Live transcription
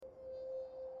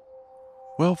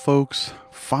Well, folks,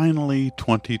 finally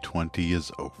 2020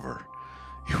 is over.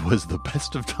 It was the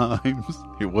best of times.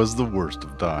 It was the worst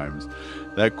of times.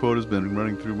 That quote has been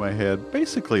running through my head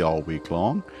basically all week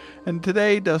long. And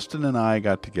today, Dustin and I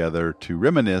got together to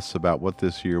reminisce about what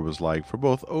this year was like for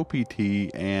both OPT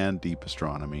and Deep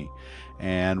Astronomy.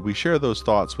 And we share those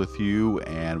thoughts with you,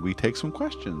 and we take some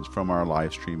questions from our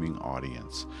live streaming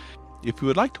audience. If you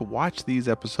would like to watch these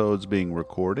episodes being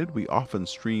recorded, we often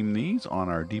stream these on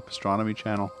our Deep Astronomy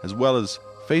channel, as well as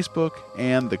Facebook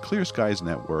and the Clear Skies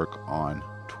Network on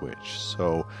Twitch.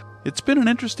 So it's been an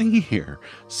interesting year.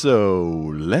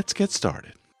 So let's get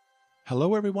started.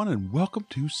 Hello, everyone, and welcome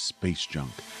to Space Junk,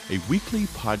 a weekly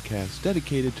podcast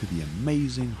dedicated to the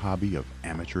amazing hobby of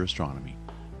amateur astronomy.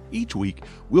 Each week,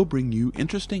 we'll bring you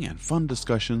interesting and fun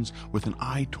discussions with an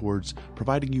eye towards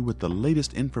providing you with the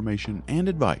latest information and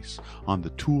advice on the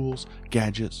tools,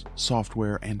 gadgets,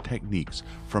 software, and techniques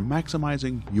for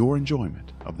maximizing your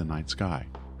enjoyment of the night sky.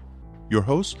 Your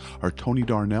hosts are Tony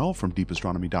Darnell from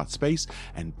deepastronomy.space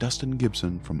and Dustin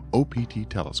Gibson from OPT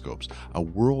Telescopes, a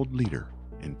world leader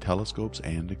in telescopes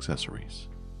and accessories.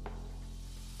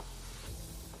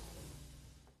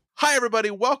 Hi, everybody.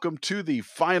 Welcome to the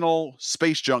final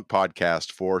Space Junk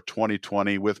podcast for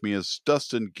 2020. With me is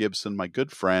Dustin Gibson, my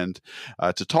good friend,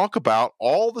 to talk about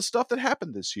all the stuff that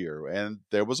happened this year. And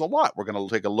there was a lot. We're going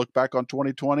to take a look back on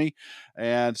 2020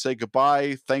 and say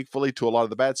goodbye, thankfully, to a lot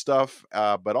of the bad stuff.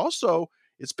 But also,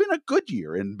 it's been a good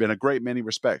year and been a great many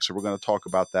respects. So we're going to talk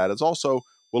about that. As also,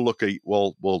 we'll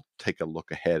take a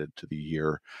look ahead into the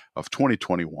year of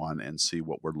 2021 and see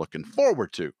what we're looking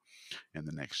forward to in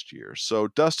the next year. So,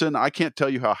 Dustin, I can't tell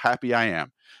you how happy I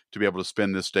am to be able to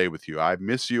spend this day with you. I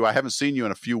miss you. I haven't seen you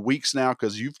in a few weeks now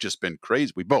because you've just been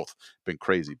crazy. We both been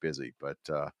crazy busy. But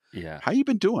Yeah. how you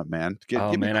been doing, man? Oh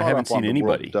Get me man, I caught haven't up on seen the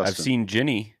world of anybody. I've Dustin. seen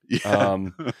Ginny. Yeah.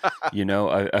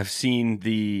 I've seen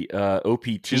the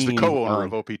OPT. She's the co-owner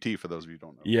of OPT, for those of you who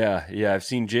don't know. Yeah. I've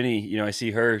seen Ginny. I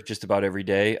see her just about every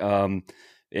day. And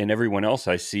everyone else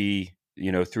I see,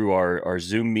 through our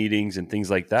Zoom meetings and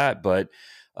things like that. But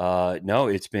no,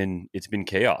 it's been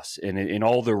chaos, and in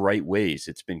all the right ways,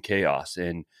 it's been chaos.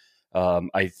 And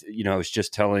I was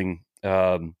just telling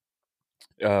one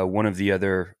of the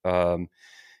other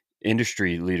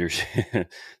industry leaders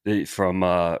from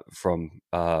one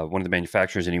of the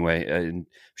manufacturers anyway, and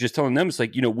just telling them, it's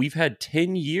like, we've had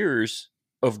 10 years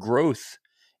of growth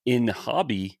in the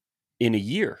hobby in a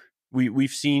year.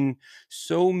 We've seen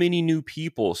so many new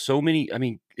people,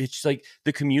 it's like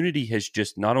the community has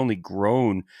just not only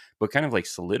grown but kind of like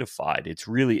solidified. It's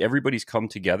really, everybody's come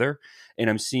together, and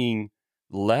I'm seeing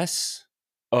less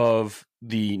of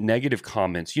the negative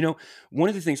comments. One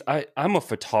of the things, I'm a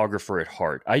photographer at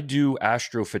heart. I do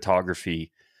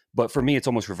astrophotography, but for me, it's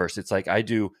almost reversed. It's like I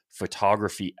do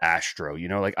photography astro,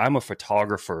 like I'm a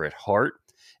photographer at heart.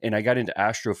 And I got into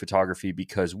astrophotography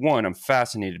because, one, I'm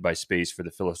fascinated by space for the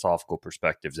philosophical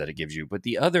perspectives that it gives you. But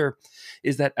the other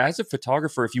is that as a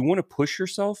photographer, if you want to push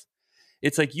yourself,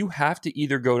 it's like you have to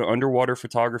either go to underwater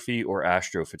photography or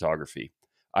astrophotography.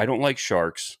 I don't like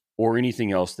sharks or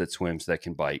anything else that swims that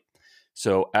can bite.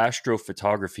 So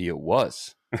astrophotography it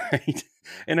was, right?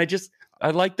 And I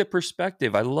like the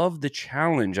perspective. I love the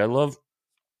challenge. I love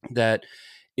that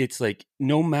it's like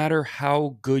no matter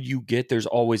how good you get, there's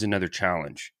always another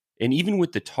challenge. And even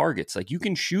with the targets, like you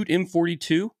can shoot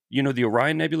M42, the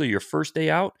Orion Nebula, your first day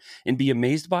out, and be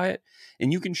amazed by it.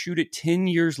 And you can shoot it 10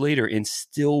 years later and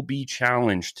still be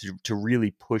challenged to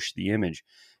really push the image.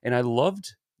 And I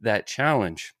loved that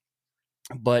challenge.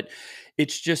 But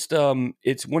it's just,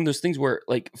 it's one of those things where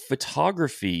like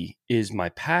photography is my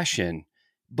passion,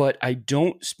 but I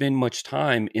don't spend much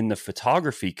time in the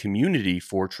photography community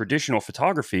for traditional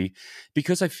photography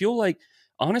because I feel like,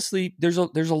 honestly, there's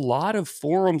a lot of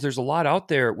forums, there's a lot out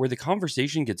there where the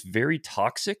conversation gets very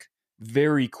toxic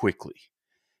very quickly.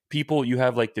 People, you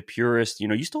have like the purist,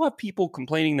 you still have people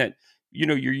complaining that,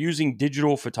 you're using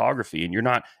digital photography and you're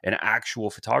not an actual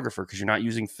photographer because you're not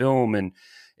using film. And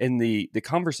the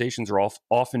conversations are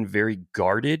often very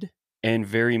guarded and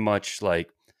very much like,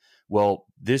 well,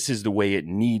 this is the way it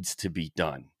needs to be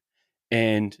done.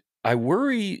 And I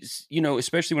worry,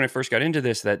 especially when I first got into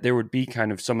this, that there would be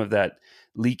kind of some of that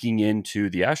leaking into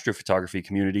the astrophotography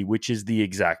community, which is the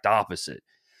exact opposite.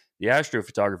 The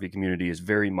astrophotography community is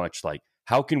very much like,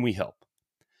 how can we help?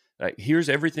 Here's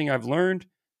everything I've learned.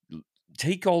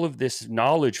 Take all of this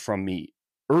knowledge from me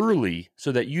early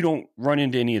so that you don't run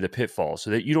into any of the pitfalls, so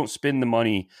that you don't spend the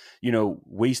money,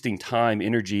 wasting time,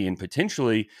 energy, and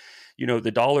potentially,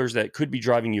 the dollars that could be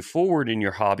driving you forward in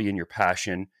your hobby and your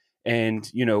passion,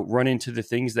 and, run into the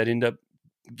things that end up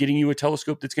getting you a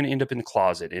telescope that's going to end up in the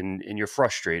closet and you're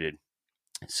frustrated.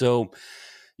 So,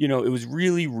 it was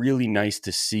really, really nice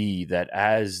to see that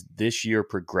as this year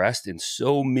progressed and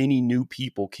so many new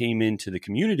people came into the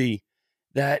community,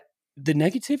 that the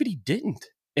negativity didn't.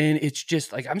 And it's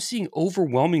just like I'm seeing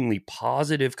overwhelmingly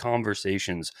positive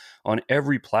conversations on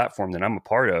every platform that I'm a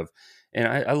part of. And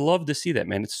I love to see that,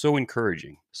 man. It's so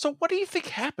encouraging. So what do you think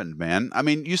happened, man? I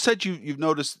mean, you said you've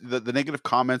noticed that the negative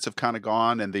comments have kind of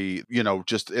gone, and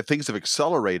just things have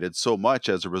accelerated so much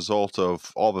as a result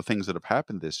of all the things that have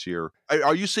happened this year.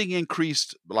 Are you seeing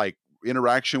increased like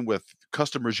interaction with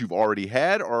customers you've already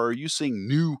had, or are you seeing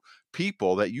new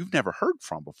people that you've never heard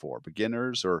from before,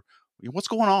 beginners, or what's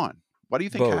going on? What do you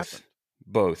think happened?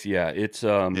 Both. Both. Yeah.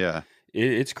 Yeah.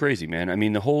 It's crazy, man. I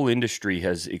mean, the whole industry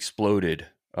has exploded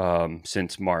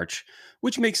since March,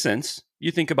 which makes sense.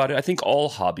 You think about it. I think all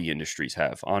hobby industries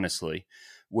have, honestly,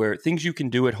 where things you can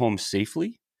do at home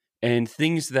safely and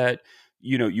things that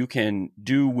you can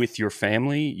do with your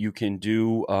family, you can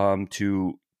do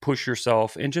to push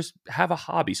yourself and just have a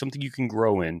hobby, something you can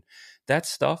grow in. That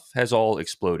stuff has all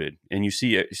exploded, and you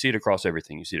see it across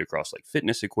everything. You see it across like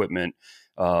fitness equipment.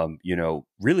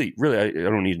 Really, really, I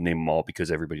don't need to name them all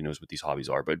because everybody knows what these hobbies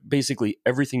are. But basically,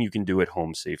 everything you can do at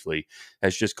home safely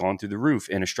has just gone through the roof,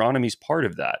 and astronomy is part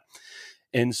of that.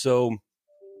 And so,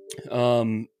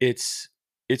 it's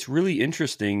really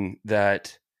interesting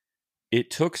that it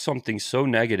took something so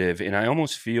negative, and I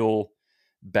almost feel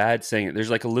bad saying it. There's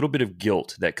like a little bit of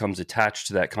guilt that comes attached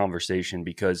to that conversation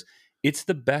because it's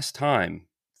the best time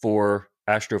for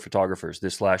astrophotographers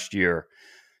this last year.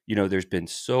 There's been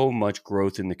so much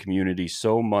growth in the community,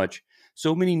 so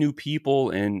many new people,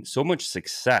 and so much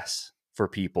success for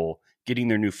people getting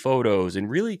their new photos. And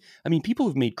really, I mean, people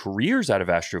have made careers out of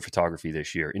astrophotography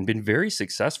this year and been very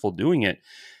successful doing it.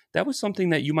 That was something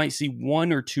that you might see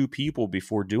one or two people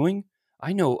before doing.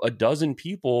 I know a dozen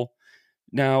people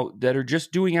now that are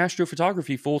just doing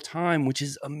astrophotography full time, which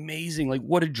is amazing. Like,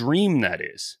 what a dream that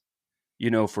is,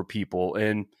 for people.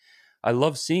 And I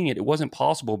love seeing it. It wasn't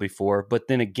possible before. But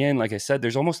then again, like I said,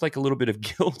 there's almost like a little bit of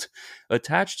guilt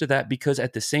attached to that because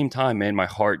at the same time, man, my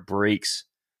heart breaks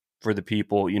for the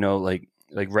people, like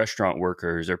restaurant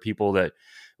workers or people that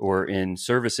or in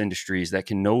service industries that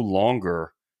can no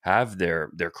longer have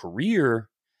their career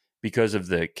because of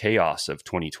the chaos of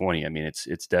 2020. I mean,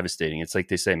 it's devastating. It's like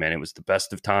they say, man, it was the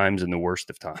best of times and the worst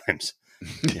of times.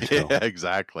 Yeah,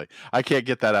 exactly. I can't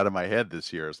get that out of my head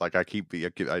this year. It's like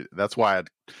that's why I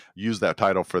used that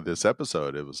title for this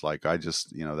episode. It was like I just,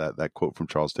 that quote from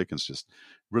Charles Dickens just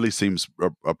really seems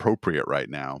appropriate right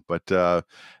now. But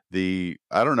the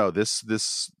I don't know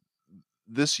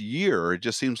this year it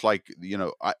just seems like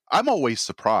I'm always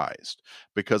surprised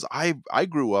because I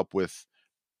grew up with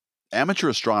amateur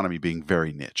astronomy being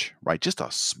very niche, right? Just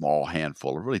a small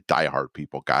handful of really diehard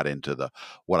people got into the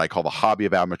what I call the hobby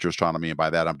of amateur astronomy, and by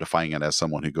that I'm defining it as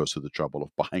someone who goes through the trouble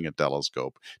of buying a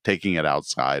telescope, taking it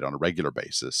outside on a regular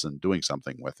basis, and doing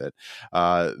something with it.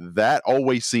 That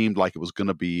always seemed like it was going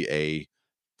to be a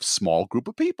small group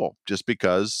of people, just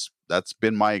because that's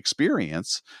been my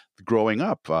experience growing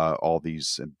up. All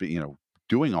these,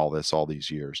 doing all this all these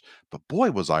years. But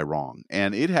boy, was I wrong.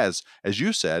 And it has, as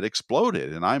you said,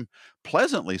 exploded. And I'm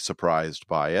pleasantly surprised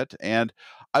by it. And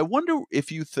I wonder if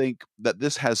you think that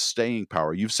this has staying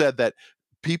power. You've said that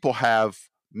people have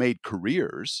made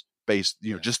careers based,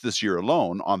 Yeah. just this year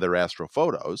alone on their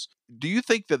astrophotos. Do you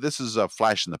think that this is a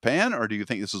flash in the pan, or do you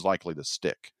think this is likely to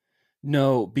stick?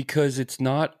 No, because it's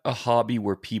not a hobby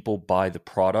where people buy the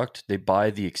product, they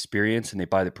buy the experience and they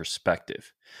buy the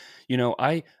perspective.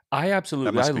 I That absolutely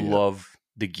I must be it. love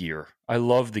the gear. I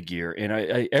love the gear. And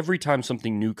I every time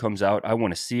something new comes out, I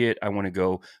want to see it. I want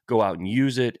to go out and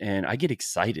use it. And I get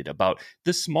excited about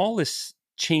the smallest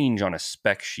change on a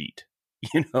spec sheet,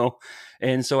 you know?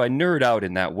 And so I nerd out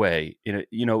in that way. And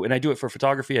I do it for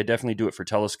photography. I definitely do it for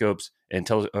telescopes and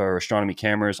or astronomy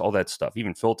cameras, all that stuff,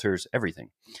 even filters, everything.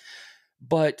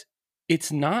 But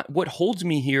it's not what holds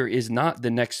me here is not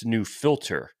the next new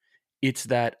filter. It's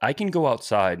that I can go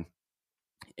outside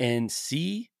and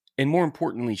see, and more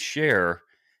importantly, share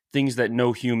things that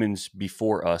no humans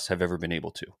before us have ever been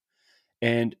able to.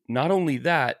 And not only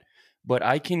that, but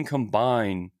I can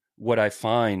combine what I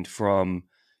find from,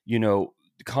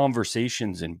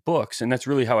 conversations in books. And that's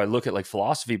really how I look at like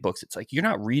philosophy books. It's like you're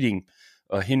not reading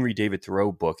a Henry David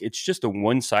Thoreau book. It's just a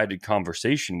one-sided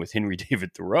conversation with Henry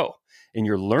David Thoreau. And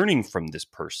you're learning from this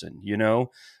person,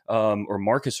 or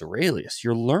Marcus Aurelius.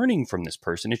 You're learning from this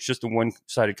person. It's just a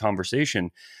one-sided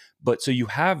conversation. But so you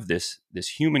have this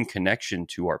human connection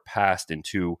to our past and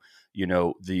to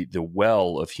the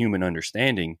well of human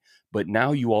understanding. But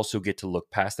now you also get to look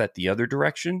past that the other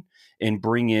direction and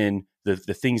bring in the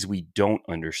things we don't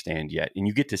understand yet. And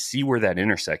you get to see where that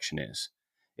intersection is.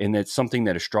 And that's something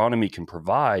that astronomy can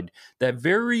provide that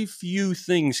very few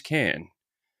things can.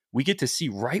 We get to see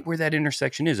right where that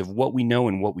intersection is of what we know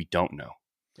and what we don't know.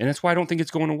 And that's why I don't think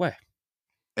it's going away.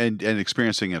 And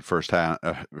experiencing it firsthand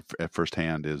at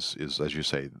firsthand is as you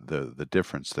say the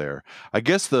difference there. I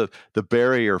guess the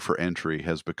barrier for entry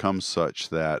has become such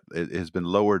that it has been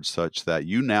lowered such that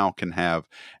you now can have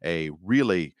a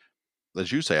really,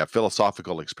 as you say, a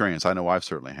philosophical experience. I know I've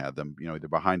certainly had them, either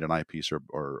behind an eyepiece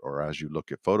or as you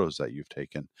look at photos that you've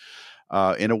taken,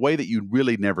 in a way that you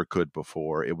really never could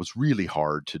before. It was really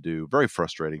hard to do, very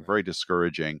frustrating, very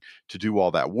discouraging to do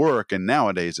all that work. And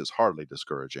nowadays it's hardly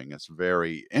discouraging. It's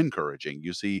very encouraging.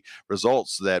 You see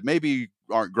results that maybe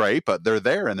aren't great, but they're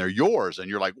there and they're yours. And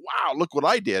you're like, wow, look what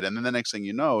I did. And then the next thing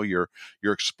you know, you're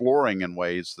exploring in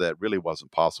ways that really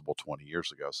wasn't possible 20 years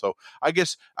ago. So I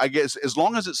guess as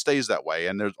long as it stays that way,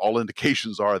 and there's all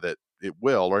indications are that it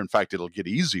will, or in fact, it'll get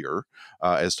easier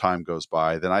as time goes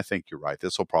by, then I think you're right.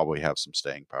 This will probably have some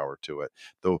staying power to it.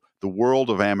 The world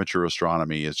of amateur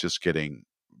astronomy is just getting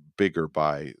bigger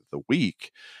by the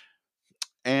week.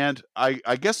 And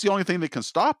I guess the only thing that can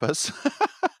stop us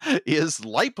is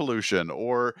light pollution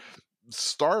or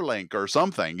Starlink or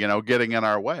something, getting in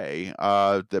our way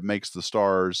that makes the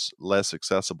stars less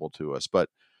accessible to us. But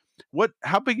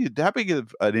how big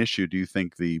of an issue do you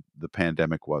think the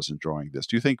pandemic was in drawing this?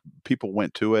 Do you think people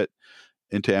went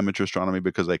into amateur astronomy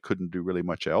because they couldn't do really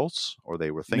much else, or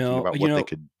they were thinking about what they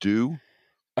could do?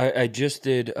 I just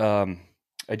did an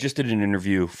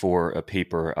interview for a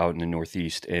paper out in the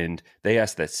Northeast, and they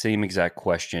asked that same exact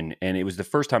question. And it was the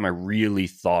first time I really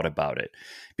thought about it,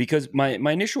 because my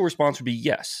initial response would be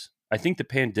yes. I think the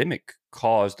pandemic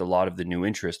caused a lot of the new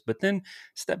interest, but then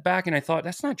stepped back and I thought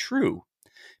that's not true.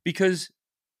 Because,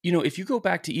 if you go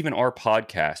back to even our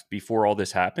podcast before all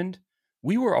this happened,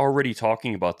 we were already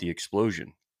talking about the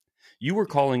explosion. You were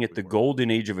calling it the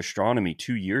golden age of astronomy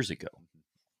 2 years ago.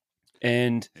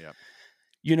 And,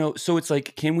 so it's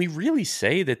like, can we really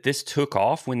say that this took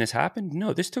off when this happened?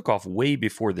 No, this took off way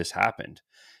before this happened.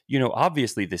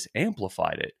 Obviously this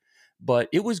amplified it, but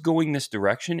it was going this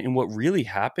direction. And what really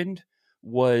happened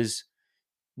was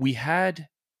we had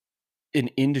an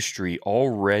industry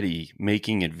already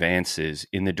making advances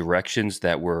in the directions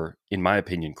that were, in my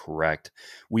opinion, correct.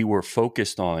 We were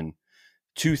focused on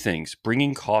two things: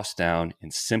 bringing costs down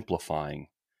and simplifying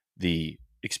the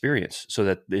experience so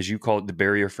that, as you call it, the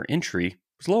barrier for entry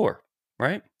was lower,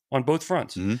 right? On both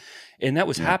fronts. Mm-hmm. And that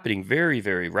was happening very,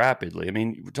 very rapidly. I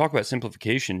mean, we talk about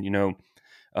simplification,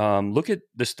 look at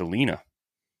the Stellina,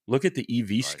 look at the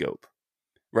EV scope,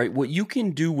 right? What you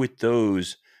can do with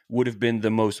those would have been the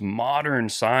most modern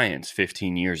science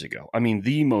 15 years ago. I mean,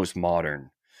 the most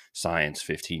modern science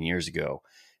 15 years ago.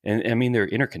 And I mean, they're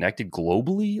interconnected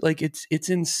globally. Like it's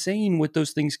insane what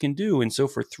those things can do. And so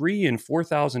for $3,000 and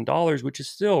 $4,000, which is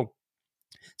still,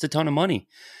 it's a ton of money,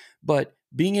 but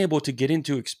being able to get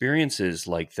into experiences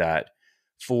like that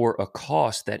for a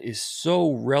cost that is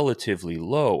so relatively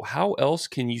low, how else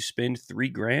can you spend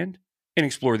 $3,000 and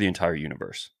explore the entire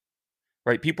universe?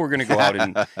 Right? People are going to go out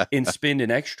and spend an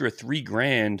extra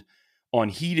 $3,000 on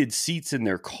heated seats in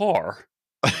their car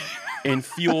and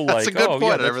feel like, that's a good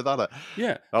point. I never thought of.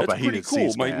 Yeah, that's pretty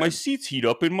cool. Seats, my seats heat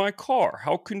up in my car.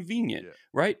 How convenient,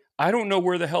 right? I don't know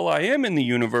where the hell I am in the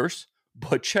universe,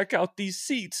 but check out these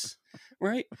seats,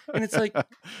 right? And it's like,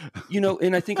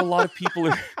 and I think a lot of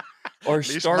people are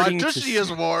starting to see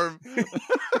is warm.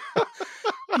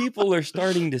 People are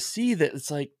starting to see that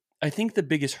it's like, I think the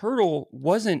biggest hurdle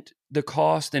wasn't the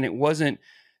cost and it wasn't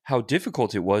how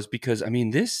difficult it was, because, I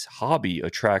mean, this hobby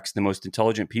attracts the most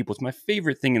intelligent people. It's my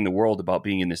favorite thing in the world about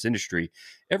being in this industry.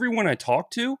 Everyone I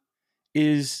talk to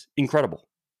is incredible.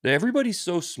 Everybody's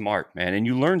so smart, man, and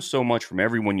you learn so much from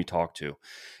everyone you talk to.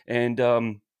 And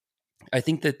I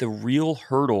think that the real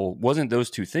hurdle wasn't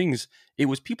those two things. It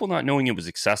was people not knowing it was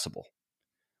accessible.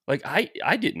 Like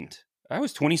I didn't. I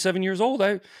was 27 years old.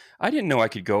 I didn't know I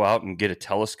could go out and get a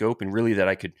telescope, and really that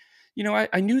I could,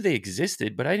 I knew they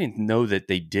existed, but I didn't know that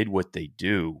they did what they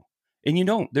do.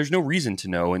 And there's no reason to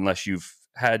know unless you've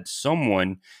had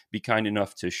someone be kind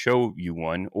enough to show you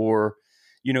one, or,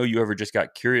 you ever just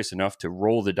got curious enough to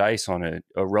roll the dice on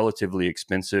a relatively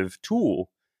expensive tool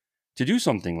to do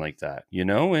something like that,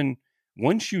 and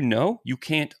once you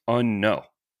can't unknow.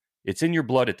 It's in your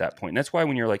blood at that point. And that's why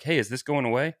when you're like, hey, is this going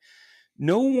away?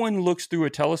 No one looks through a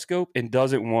telescope and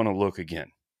doesn't want to look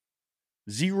again.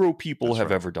 Zero people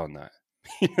have ever done that.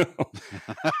 You know,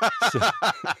 so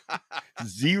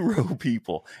zero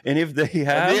people. And if they And the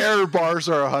have, error bars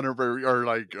are 100 or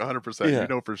like 100%. You yeah,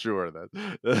 know for sure that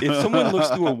if someone looks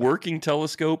through a working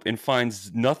telescope and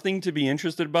finds nothing to be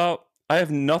interested about, I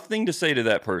have nothing to say to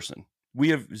that person. We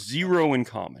have zero in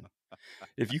common.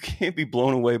 If you can't be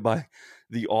blown away by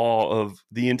the awe of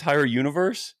the entire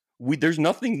universe, there's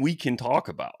nothing we can talk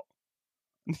about.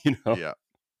 You know? Yeah,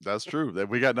 that's true. That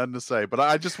we got nothing to say. But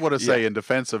I just want to Yeah. say in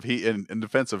defense of in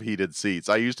defense of heated seats,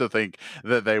 I used to think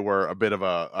that they were a bit of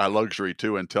a luxury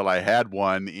too until I had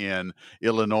one in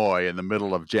Illinois in the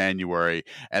middle of January,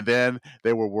 and then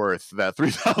they were worth that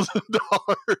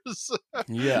 $3,000.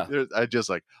 Yeah. I just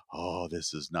like, oh,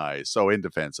 this is nice. So in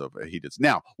defense of heated,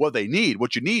 now what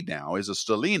you need now is a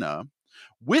Stellina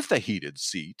with a heated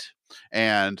seat,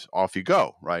 and off you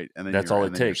go, right? And then That's all it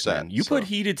you're takes, set. man. You put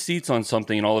heated seats on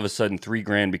something and all of a sudden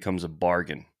 $3,000 becomes a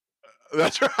bargain.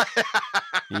 That's right.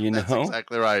 You know? That's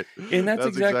exactly right. And that's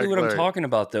exactly what I'm right. talking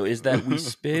about, though, is that we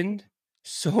spend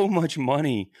so much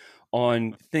money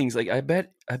on things. Like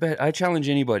I challenge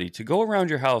anybody to go around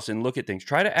your house and look at things.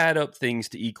 Try to add up things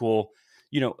to equal,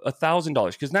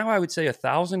 $1,000. Because now I would say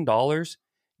 $1,000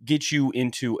 gets you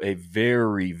into a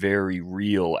very, very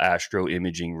real astro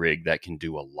imaging rig that can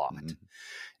do a lot. Mhm.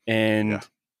 And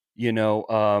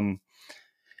Yeah.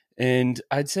 And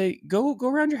I'd say go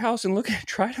around your house and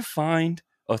try to find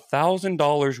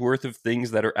 $1,000 worth of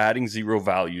things that are adding zero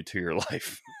value to your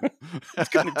life. It's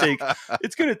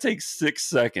gonna take 6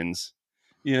 seconds,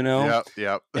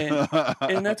 Yep.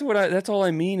 And that's all I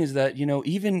mean is that,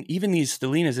 even these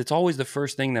Stellinas, it's always the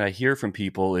first thing that I hear from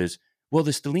people is, well,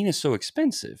 the Stellina is so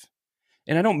expensive.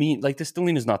 And I don't mean like the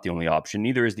Stellina is not the only option.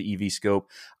 Neither is the EV scope.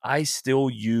 I still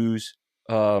use,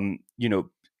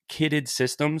 kitted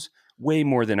systems way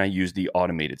more than I use the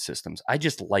automated systems. I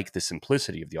just like the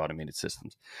simplicity of the automated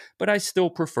systems, but I still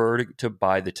prefer to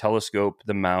buy the telescope,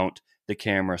 the mount, the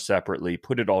camera separately,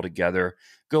 put it all together,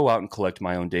 go out and collect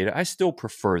my own data. I still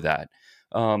prefer that.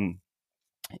 I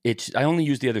only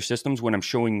use the other systems when I'm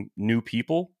showing new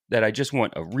people that I just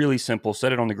want a really simple,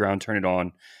 set it on the ground, turn it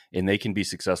on, and they can be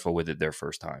successful with it their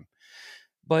first time.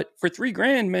 But for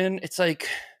 $3,000, man, it's like,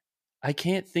 I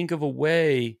can't think of a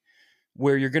way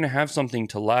where you're going to have something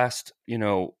to last,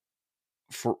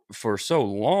 for so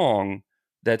long,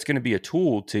 that's going to be a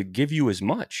tool to give you as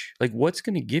much. Like, what's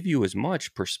going to give you as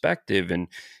much perspective and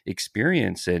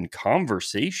experience and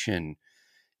conversation,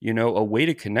 a way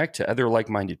to connect to other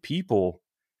like-minded people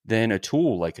than a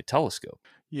tool like a telescope.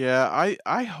 Yeah,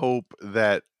 I hope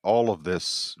that all of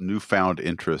this newfound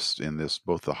interest in this,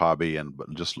 both the hobby and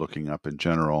just looking up in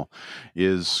general,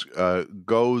 is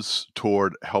goes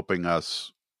toward helping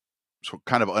us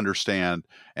kind of understand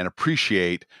and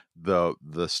appreciate the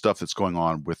stuff that's going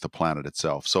on with the planet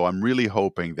itself. So I'm really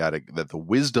hoping that that the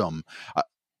wisdom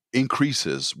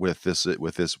increases with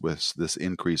this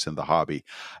increase in the hobby.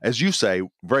 As you say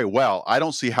very well, I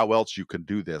don't see how else you can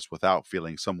do this without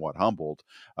feeling somewhat humbled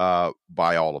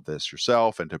by all of this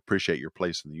yourself and to appreciate your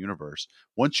place in the universe.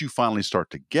 Once you finally start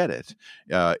to get it,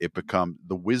 the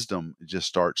wisdom just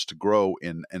starts to grow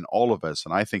in all of us,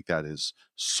 and I think that is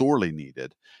sorely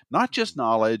needed. Not just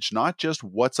knowledge, not just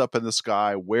what's up in the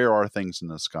sky, where are things in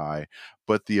the sky,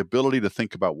 but the ability to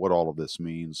think about what all of this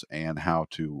means and how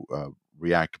to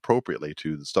react appropriately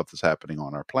to the stuff that's happening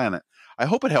on our planet. I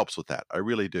hope it helps with that. I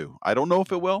really do. I don't know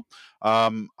if it will.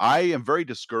 I am very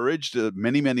discouraged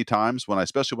many times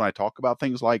especially when I talk about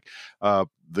things like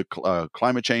the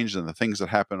climate change and the things that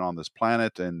happen on this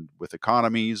planet and with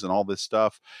economies and all this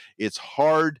stuff. It's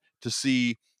hard to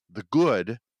see the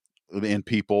good in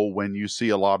people when you see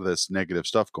a lot of this negative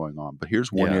stuff going on. But here's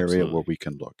one area absolutely. where we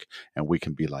can look and we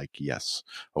can be like, yes,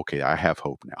 okay, I have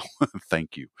hope now.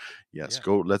 Thank you. Yes, Yeah.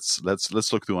 go. Let's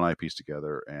look through an eyepiece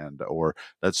together,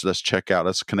 let's check out.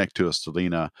 Let's connect to a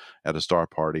Stellina at a star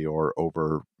party or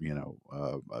over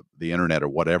the internet or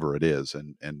whatever it is,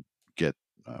 and get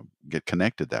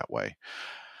connected that way.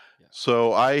 Yeah.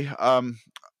 So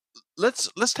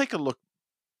let's take a look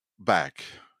back.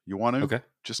 You want to? Okay.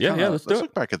 Just Yeah, kind of let's do let's it.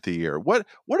 look back at the year. What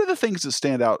are the things that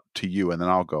stand out to you? And then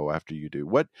I'll go after you do.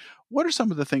 What are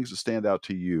some of the things that stand out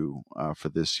to you for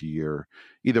this year,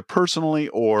 either personally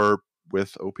or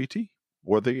with OPT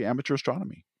or the amateur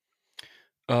astronomy?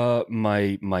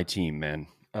 My team, man.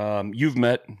 You've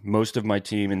met most of my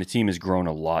team, and the team has grown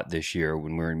a lot this year.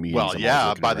 When we're in meetings, Well, I'm always yeah.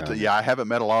 looking around. I haven't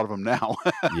met a lot of them now.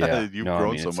 Yeah, You've no, I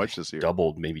grown mean, so it's much like this year.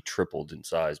 doubled, maybe tripled in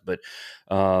size. But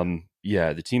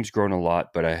yeah, the team's grown a lot.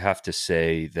 But I have to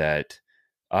say that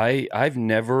I've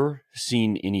never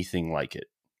seen anything like it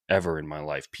ever in my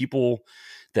life. People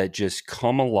that just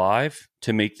come alive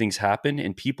to make things happen,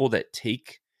 and people that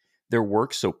take their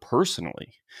work so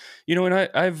personally. And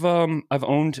I've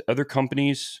owned other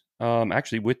companies,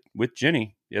 actually with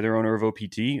Jenny, the other owner of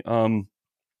OPT,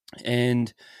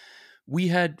 and we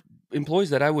had employees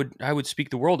that I would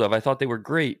speak the world of. I thought they were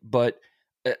great, but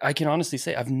I can honestly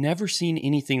say I've never seen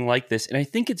anything like this, and I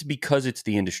think it's because it's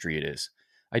the industry it is.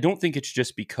 I don't think it's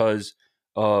just because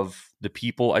of the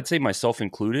people. I'd say myself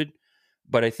included,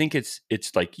 but I think it's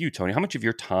like you, Tony. How much of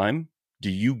your time do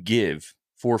you give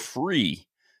for free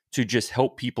to just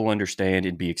help people understand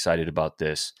and be excited about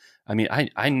this? I mean,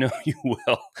 I know you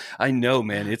well. I know,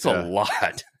 man. It's a Yeah.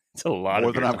 lot. It's a lot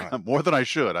of your time. More than I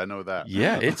should. I know that.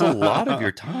 Yeah, it's a lot of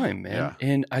your time, man. Yeah.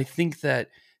 And I think that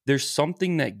there's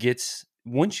something that gets,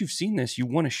 once you've seen this, you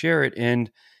want to share it.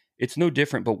 And it's no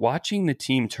different. But watching the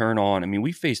team turn on, I mean,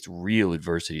 we faced real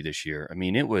adversity this year. I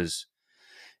mean, it was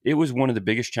one of the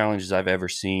biggest challenges I've ever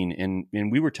seen.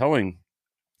 And we were telling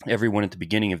everyone at the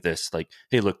beginning of this, like,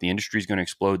 hey, look, the industry is going to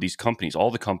explode. These companies,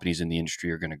 all the companies in the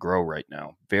industry are going to grow right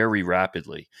now very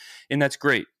rapidly. And that's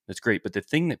great. That's great. But the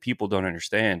thing that people don't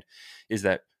understand is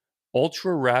that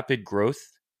ultra rapid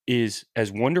growth is,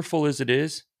 as wonderful as it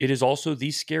is also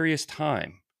the scariest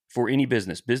time for any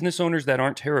business. Business owners that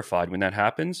aren't terrified when that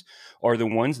happens are the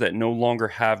ones that no longer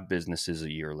have businesses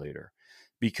a year later,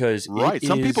 because it Right.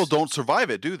 Some people is. don't survive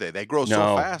it, do they? They grow so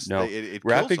No, fast, no. it kills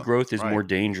Rapid them. growth is Right. more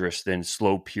dangerous than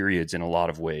slow periods in a lot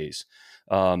of ways,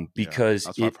 Yeah. because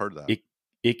That's what it I've heard that. it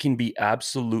it can be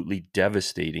absolutely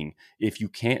devastating if you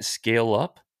can't scale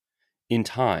up in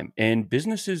time. And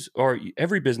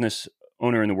every business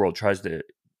owner in the world tries to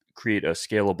create a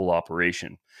scalable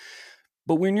operation.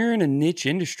 But when you're in a niche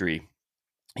industry,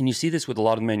 and you see this with a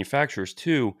lot of manufacturers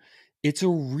too, it's a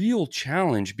real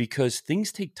challenge because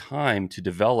things take time to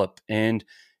develop, and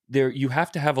there you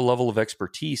have to have a level of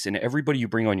expertise in everybody you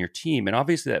bring on your team. And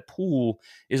obviously that pool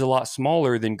is a lot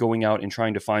smaller than going out and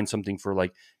trying to find something for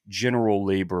like general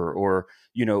labor, or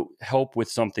help with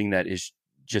something that is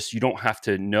just, you don't have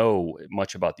to know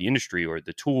much about the industry or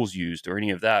the tools used or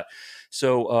any of that.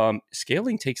 So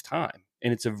scaling takes time,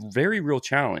 and it's a very real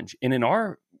challenge. And in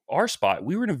our spot,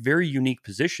 we were in a very unique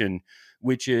position,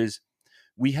 which is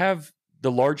we have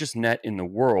the largest net in the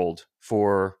world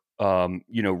for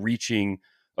reaching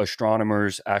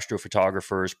astronomers,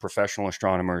 astrophotographers, professional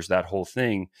astronomers, that whole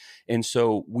thing. And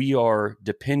so we are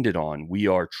depended on, we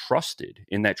are trusted,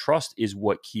 and that trust is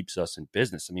what keeps us in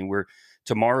business. I mean,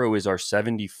 tomorrow is our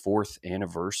 74th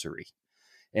anniversary,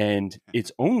 and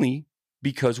it's only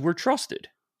because we're trusted.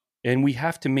 And we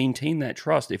have to maintain that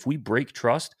trust. If we break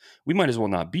trust, we might as well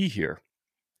not be here.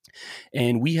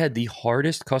 And we had the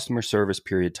hardest customer service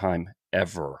period time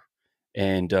ever.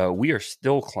 And we are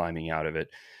still climbing out of it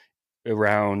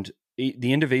around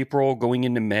the end of April, going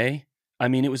into May. I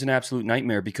mean, it was an absolute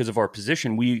nightmare because of our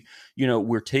position.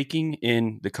 We're taking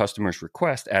in the customer's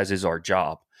request, as is our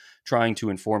job, trying to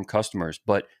inform customers.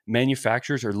 But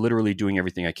manufacturers are literally doing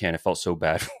everything I can. I felt so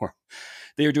bad for them.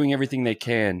 They are doing everything they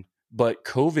can, but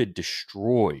COVID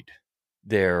destroyed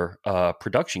their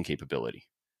production capability.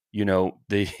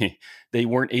 They they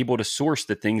weren't able to source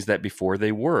the things that before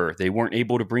they were. They weren't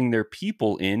able to bring their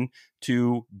people in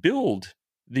to build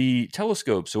the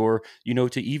telescopes, or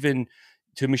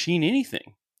to machine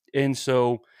anything. And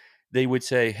so they would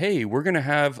say, hey, we're going to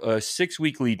have a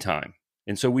 6-week lead time.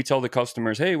 And so we tell the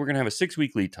customers, hey, we're going to have a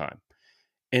 6-week lead time.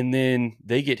 And then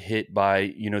they get hit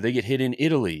in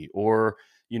Italy, or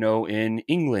in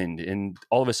England, and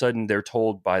all of a sudden they're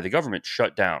told by the government,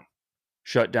 shut down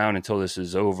until this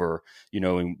is over,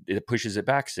 and it pushes it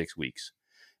back 6 weeks.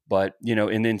 But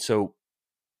and then so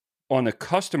on the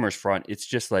customer's front, it's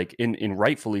just like, in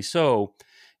rightfully so,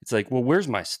 it's like, well, where's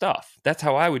my stuff? That's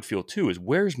how I would feel too, is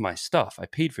where's my stuff? I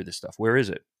paid for this stuff. Where is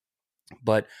it?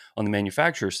 But on the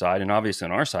manufacturer side, and obviously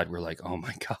on our side, we're like, oh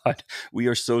my God, we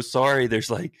are so sorry.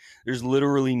 There's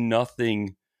literally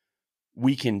nothing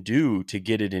we can do to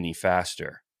get it any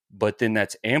faster. But then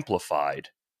that's amplified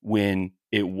when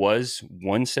it was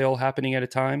one sale happening at a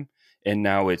time, and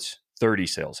now it's 30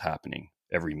 sales happening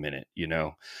every minute,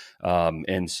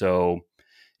 and so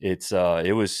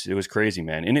it was crazy,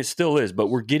 man. And it still is, but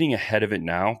we're getting ahead of it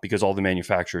now because all the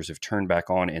manufacturers have turned back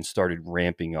on and started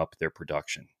ramping up their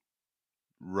production.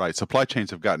 Right. Supply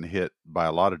chains have gotten hit by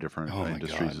a lot of different Oh my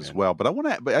industries God, as man. well.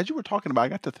 But as you were talking about, I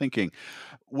got to thinking,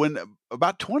 when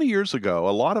about 20 years ago,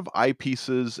 a lot of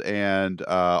eyepieces and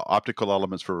optical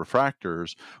elements for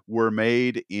refractors were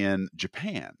made in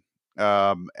Japan.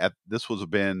 This would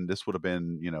have been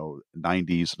 90s,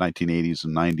 1980s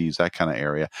and 90s, that kind of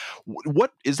area.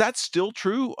 What is that still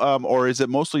true, or is it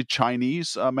mostly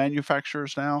Chinese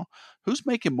manufacturers now? Who's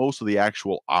making most of the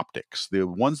actual optics, the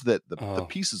ones that the Oh,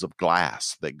 pieces of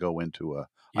glass that go into a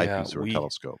yeah, eyepiece or a we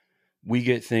telescope? We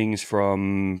get things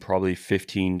from probably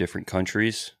 15 different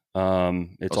countries. It's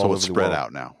all So over it's the spread world.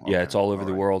 out now. Yeah, Okay. it's all over All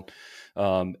the right. world.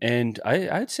 And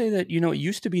I'd say that, it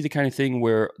used to be the kind of thing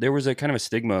where there was a kind of a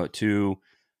stigma to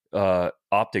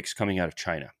optics coming out of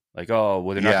China. Like, oh,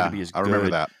 well, they're not going to Yeah, be as I remember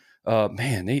good. that.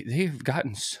 Man, they've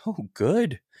gotten so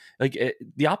good. Like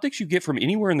the optics you get from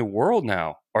anywhere in the world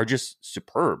now are just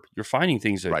superb. You're finding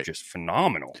things that are Right. just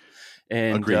phenomenal.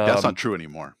 And Agreed. That's not true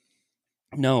anymore.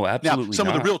 no, Now, absolutely some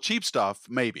of the not. real cheap stuff,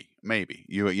 maybe but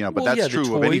Well, that's yeah, the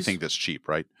true of anything toys. that's cheap,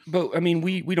 right? But I mean,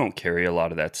 we don't carry a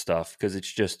lot of that stuff because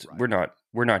it's just Right.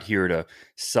 we're not here to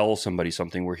sell somebody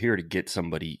something. We're here to get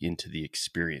somebody into the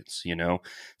experience,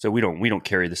 So we don't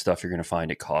carry the stuff you're going to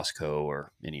find at Costco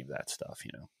or any of that stuff.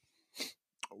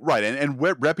 Right, and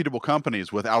reputable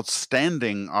companies with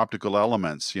outstanding optical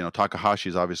elements. Takahashi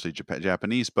is obviously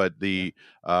Japanese, but Yeah.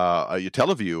 the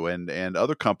Teleview and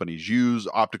other companies use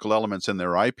optical elements in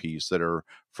their eyepiece that are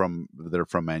from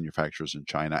manufacturers in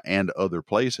China and other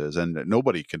places, and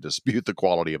nobody can dispute the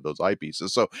quality of those eyepieces.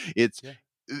 So it's Yeah.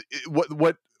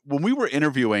 what when we were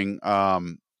interviewing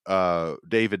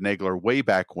David Nagler way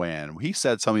back when, he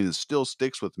said something that still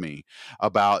sticks with me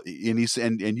about, and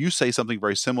you say something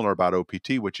very similar about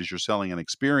OPT, which is you're selling an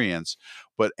experience,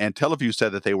 and Teleview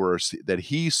said that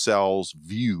he sells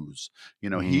views. He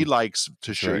Hmm. likes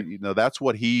to That's show. right. That's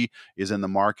what he is in the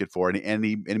market for, and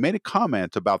he made a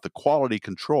comment about the quality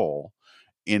control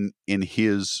in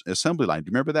his assembly line. Do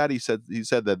you remember that? He said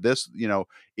that this,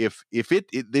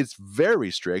 it's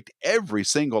very strict. Every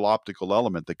single optical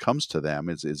element that comes to them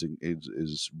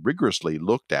is rigorously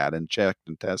looked at and checked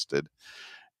and tested.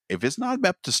 If it's not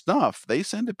up to snuff, they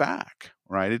send it back,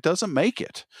 right? It doesn't make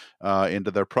it into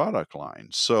their product line.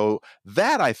 So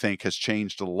that, I think, has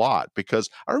changed a lot, because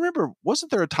I remember,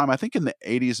 wasn't there a time, I think in the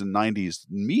 80s and 90s,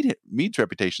 Mead's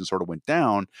reputation sort of went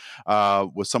down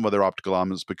with some of their optical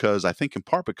elements, because I think in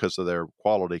part because of their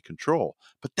quality control.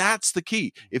 But that's the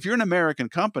key. If you're an American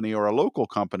company or a local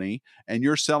company and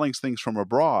you're selling things from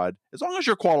abroad, as long as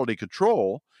your quality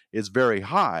control is very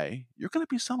high, you're going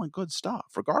to be selling good stuff,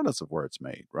 regardless of where it's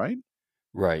made, right?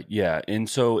 Right. Yeah. And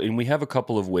we have a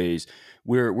couple of ways.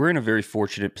 We're in a very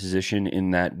fortunate position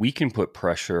in that we can put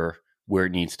pressure where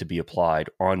it needs to be applied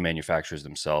on manufacturers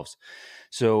themselves.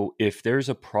 So if there's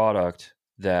a product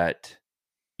that,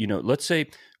 let's say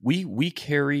we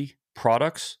carry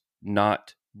products,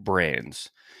 not brands.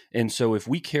 And so if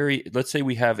we carry, let's say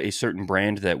we have a certain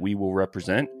brand that we will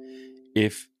represent,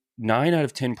 if 9 out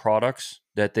of 10 products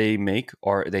that they make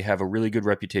they have a really good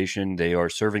reputation, they are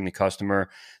serving the customer,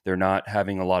 they're not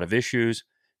having a lot of issues,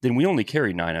 then we only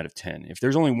carry 9 out of 10. If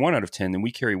there's only 1 out of 10, then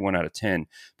we carry 1 out of 10.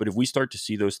 But if we start to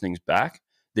see those things back,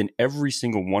 then every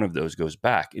single one of those goes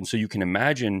back. And so you can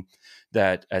imagine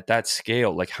that at that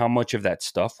scale, like how much of that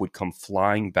stuff would come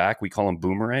flying back. We call them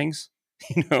boomerangs.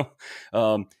 You know,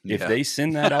 if Yeah. they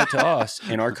send that out to us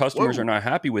and our customers are Whoa. not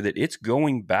happy with it, it's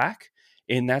going back,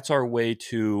 and that's our way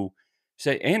to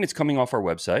say, and it's coming off our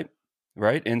website,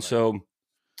 right? And Right. so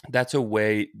that's a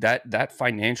way that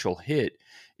financial hit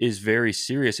is very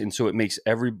serious, and so it makes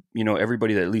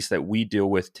everybody that at least that we deal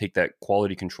with take that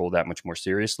quality control that much more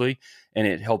seriously, and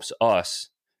it helps us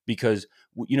because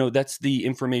that's the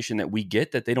information that we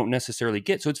get that they don't necessarily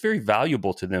get, so it's very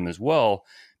valuable to them as well,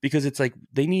 because it's like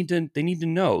they need to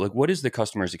know, like, what is the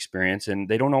customer's experience, and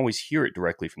they don't always hear it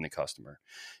directly from the customer.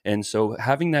 And so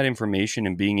having that information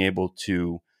and being able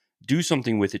to do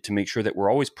something with it to make sure that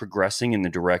we're always progressing in the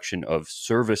direction of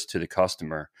service to the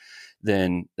customer,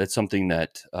 then that's something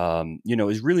that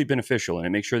is really beneficial, and it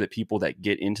makes sure that people that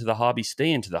get into the hobby stay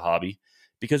into the hobby,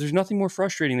 because there's nothing more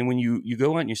frustrating than when you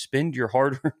go out and you spend your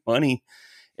hard-earned money,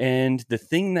 and the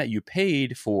thing that you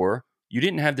paid for, you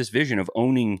didn't have this vision of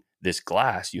owning this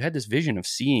glass, you had this vision of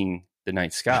seeing the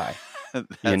night sky, you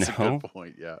That's a good know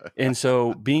point. Yeah. and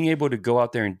so being able to go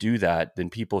out there and do that,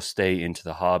 then people stay into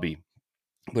the hobby.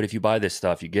 But if you buy this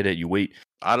stuff, you get it, you wait.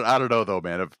 I don't know though,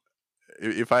 man.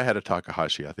 If I had a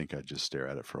Takahashi, I think I'd just stare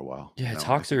at it for a while. Yeah, I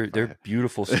Talks think are if I they're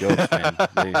beautiful scopes, man.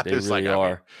 They it's like, really I mean,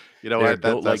 are. you know They're what?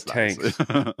 built like That's nice.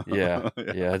 tanks. Yeah,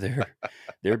 Yeah. yeah,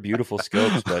 they're beautiful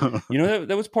scopes. But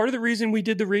that was part of the reason we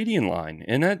did the Radian line,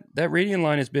 and that Radian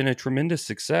line has been a tremendous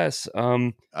success.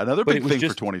 Another But it big was thing for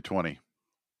just 2020.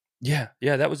 yeah,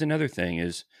 that was another thing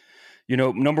is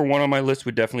number one on my list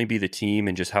would definitely be the team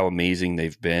and just how amazing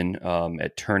they've been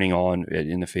at turning on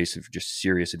in the face of just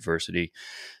serious adversity.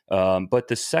 But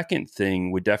the second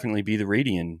thing would definitely be the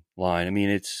Radian line. I mean,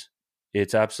 it's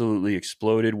absolutely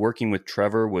exploded. Working with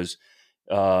Trevor was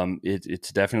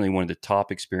it's definitely one of the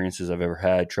top experiences I've ever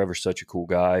had. Trevor's such a cool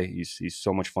guy. He's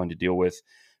so much fun to deal with.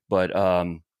 But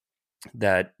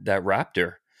that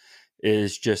Raptor,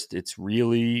 is just, it's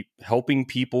really helping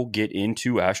people get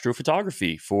into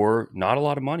astrophotography for not a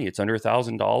lot of money. It's under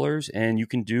 $1,000, and you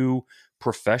can do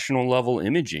professional level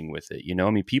imaging with it. I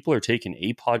mean, people are taking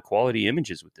APOD quality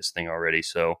images with this thing already.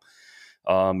 So,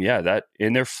 yeah, that,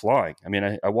 and they're flying. I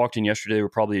mean, I walked in yesterday, there were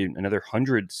probably another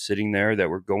 100 sitting there that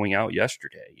were going out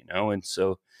yesterday, and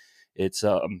so it's,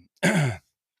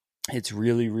 it's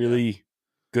really, Yeah. really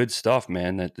good stuff,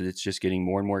 man, that it's just getting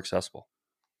more and more accessible.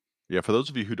 Yeah, for those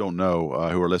of you who don't know,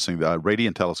 who are listening,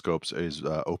 Radiant Telescopes is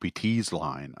OPT's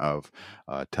line of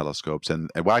telescopes, and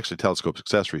well, actually telescope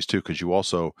accessories too, because you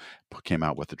also came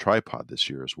out with the tripod this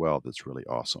year as well. That's really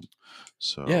awesome.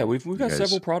 Yeah, So we've you got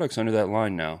several guys, products under that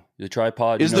line now. The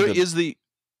tripod, is there the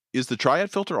is the Triad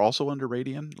filter also under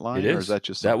Radiant it line, or is is. that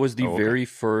just That something? was the Oh, okay, very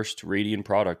first Radian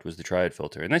product, was the Triad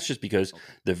filter. And that's just because okay,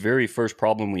 the very first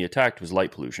problem we attacked was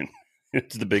light pollution.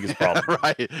 It's the biggest problem,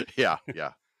 right, yeah,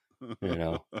 yeah. you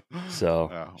know. So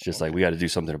Oh, it's just like, okay. we got to do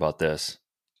something about this.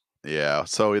 Yeah,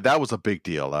 so that was a big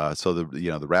deal. So the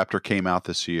Raptor came out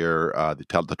this year.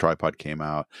 The tripod came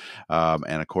out,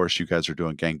 and of course you guys are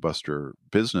doing gangbuster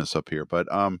business up here. But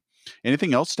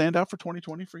anything else stand out for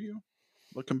 2020 for you?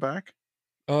 Looking back,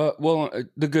 Well,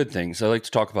 the good things. I like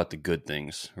to talk about the good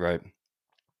things, right?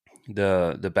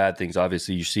 The bad things,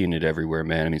 obviously, you're seeing it everywhere,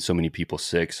 man. I mean, so many people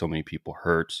sick, so many people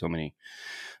hurt, so many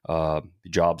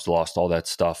jobs lost, all that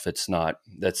stuff. That's not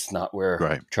where I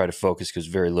right? try to focus, because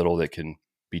very little that can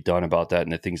be done about that,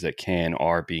 and the things that can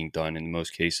are being done in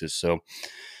most cases. So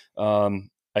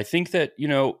I think that,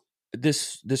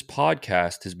 this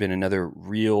podcast has been another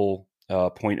real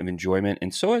point of enjoyment.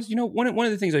 And so, as you know, one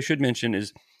of the things I should mention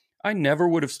is, I never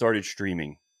would have started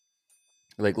streaming,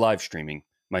 like live streaming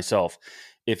myself,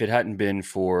 if it hadn't been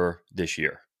for this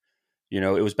year.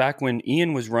 It was back when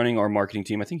Ian was running our marketing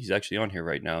team. I think he's actually on here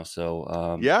right now.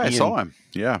 So Yeah, I Ian saw him.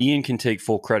 Yeah, Ian can take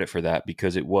full credit for that,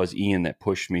 because it was Ian that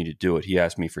pushed me to do it. He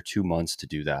asked me for 2 months to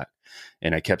do that,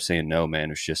 and I kept saying no, man.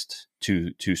 It was just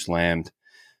too slammed.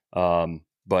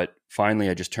 But finally,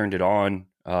 I just turned it on.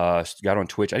 Got on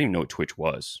Twitch. I didn't even know what Twitch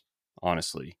was,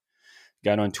 honestly.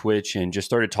 Got on Twitch and just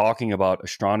started talking about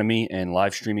astronomy and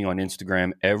live streaming on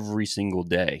Instagram every single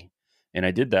day. And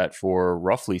I did that for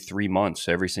roughly 3 months,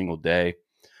 every single day.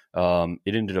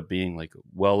 It ended up being like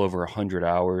well over 100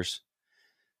 hours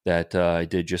that I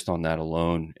did just on that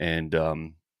alone, and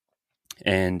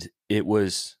it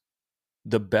was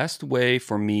the best way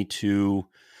for me to,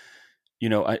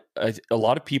 a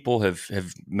lot of people have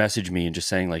messaged me and just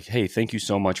saying like, hey, thank you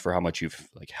so much for how much you've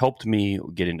like helped me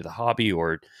get into the hobby,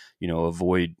 or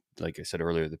avoid, like I said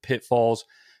earlier, the pitfalls.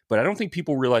 But I don't think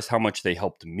people realize how much they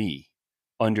helped me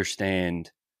understand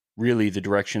really the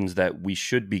directions that we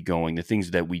should be going, the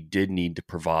things that we did need to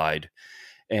provide,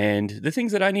 and the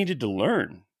things that I needed to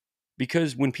learn.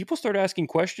 Because when people start asking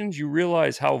questions, you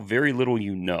realize how very little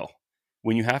you know.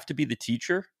 When you have to be the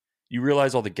teacher, you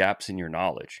realize all the gaps in your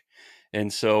knowledge.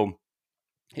 And so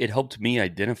it helped me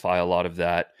identify a lot of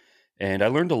that. And I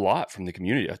learned a lot from the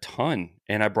community, a ton.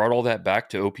 And I brought all that back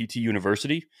to OPT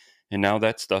University. And now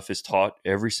that stuff is taught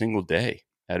every single day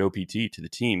at OPT to the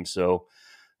team. So,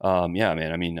 yeah,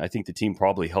 man, I mean, I think the team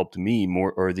probably helped me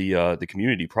more, or the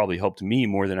community probably helped me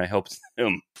more than I helped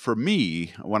them. for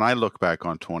me, when I look back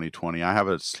on 2020, I have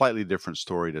a slightly different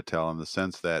story to tell in the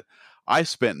sense that I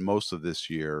spent most of this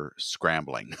year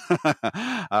scrambling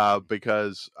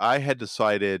because I had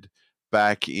decided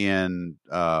back in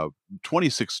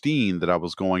 2016 that I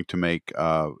was going to make,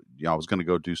 I was going to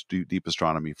go do deep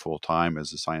astronomy full time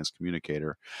as a science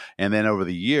communicator. And then over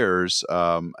the years,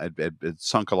 I'd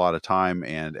sunk a lot of time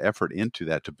and effort into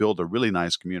that to build a really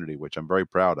nice community, which I'm very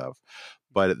proud of.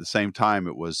 But at the same time,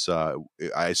 it was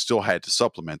I still had to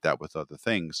supplement that with other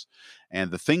things, and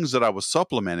the things that I was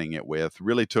supplementing it with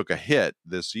really took a hit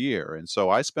this year. And so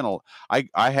I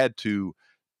had to,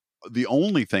 the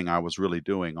only thing I was really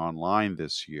doing online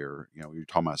this year, you're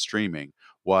talking about streaming,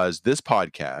 was this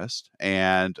podcast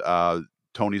and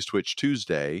Tony's Twitch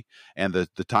Tuesday, and the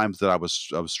times that I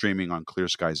was streaming on Clear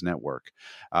Skies Network,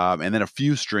 and then a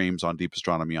few streams on Deep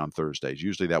Astronomy on Thursdays.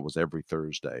 Usually that was every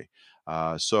Thursday.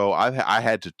 So I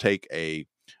had to take a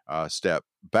step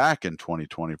back in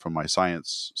 2020 from my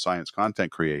science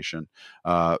content creation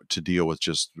to deal with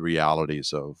just the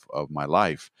realities of my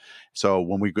life. So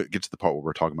when we get to the part where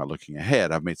we're talking about looking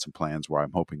ahead, I've made some plans where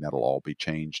I'm hoping that'll all be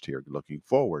changed here looking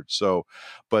forward. So,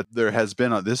 but this has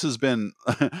been,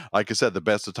 like I said, the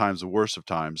best of times, the worst of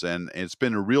times. And it's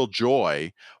been a real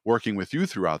joy working with you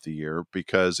throughout the year,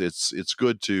 because it's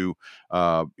good to,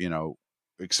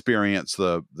 experience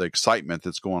the excitement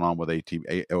that's going on with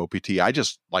OPT. I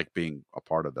just like being a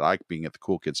part of it. I like being at the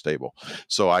cool kids table,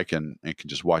 so I can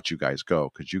just watch you guys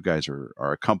go, because you guys are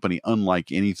a company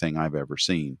unlike anything I've ever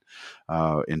seen,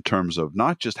 in terms of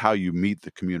not just how you meet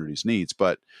the community's needs,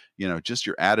 but just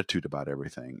your attitude about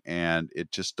everything. And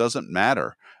it just doesn't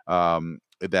matter,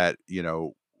 that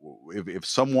if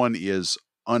someone is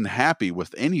unhappy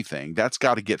with anything, that's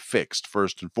got to get fixed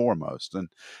first and foremost. And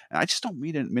I just don't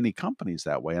meet many companies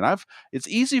that way. And it's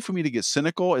easy for me to get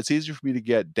cynical. It's easy for me to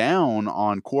get down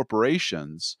on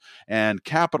corporations and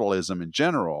capitalism in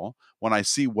general when I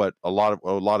see what a lot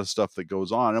of stuff that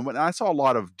goes on. And when I saw a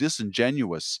lot of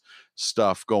disingenuous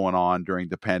stuff going on during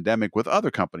the pandemic with other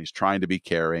companies trying to be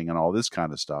caring and all this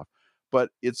kind of stuff.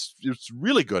 But it's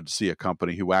really good to see a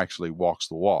company who actually walks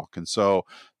the walk. And so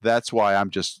that's why I'm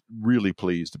just really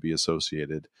pleased to be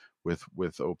associated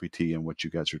with OPT and what you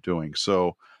guys are doing.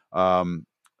 So, Yeah,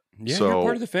 you're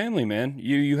part of the family, man.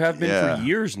 You have been for yeah,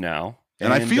 years now,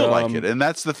 and I feel like it. And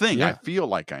that's the thing. I yeah, feel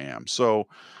like I am. So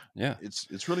yeah,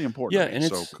 it's really important yeah, to me.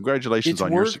 and So congratulations it's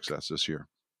on your work. success this year.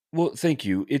 Well, thank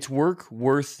you. It's work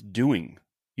worth doing,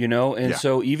 and Yeah.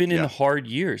 so even in Yeah. the hard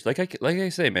years, like I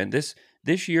say, man,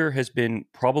 this year has been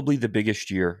probably the biggest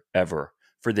year ever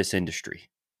for this industry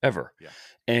ever, Yeah.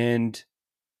 and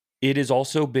it has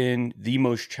also been the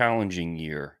most challenging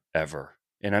year ever.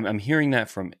 And I'm hearing that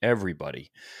from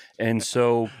everybody. And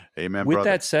so, Amen, with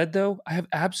brother. that said, though, I have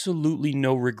absolutely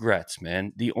no regrets,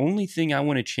 man. The only thing I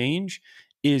want to change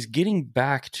is getting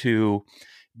back to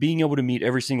being able to meet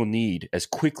every single need as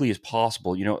quickly as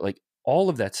possible. Like all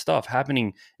of that stuff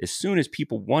happening as soon as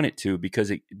people want it to,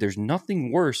 because there's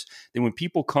nothing worse than when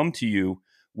people come to you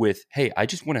with, "Hey, I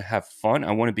just want to have fun.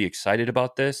 I want to be excited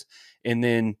about this," and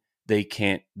then they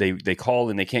can't. They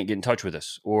call and they can't get in touch with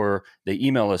us, or they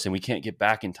email us and we can't get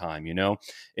back in time.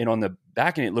 And on the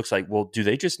back end, it looks like, well, do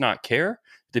they just not care?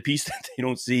 The piece that they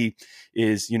don't see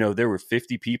is, there were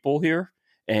 50 people here,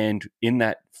 and in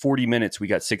that 40 minutes, we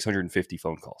got 650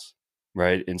 phone calls,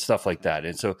 right? And stuff like that.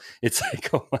 And so it's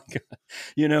like, oh my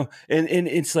God, and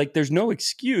it's like, there's no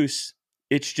excuse.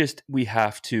 It's just, we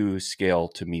have to scale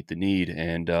to meet the need.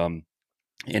 And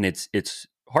it's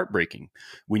heartbreaking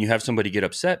when you have somebody get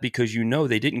upset because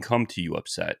they didn't come to you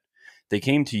upset. They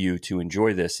came to you to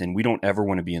enjoy this, and we don't ever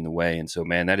want to be in the way. And so,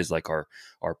 man, that is like our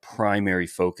primary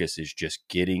focus, is just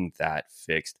getting that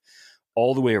fixed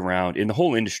all the way around in the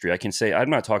whole industry. I can say, I'm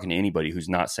not talking to anybody who's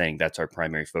not saying that's our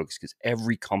primary focus, because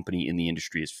every company in the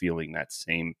industry is feeling that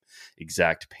same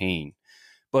exact pain.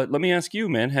 But let me ask you,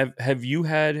 man, have you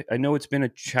had, I know it's been a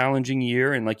challenging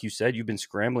year, and like you said, you've been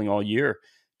scrambling all year.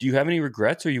 Do you have any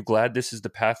regrets? Are you glad this is the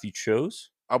path you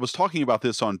chose? I was talking about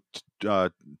this on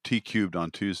T Cubed on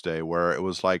Tuesday, where it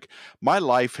was like my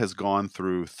life has gone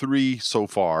through three so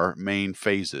far main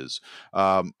phases.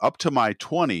 Up to my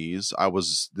 20s, I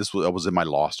was in my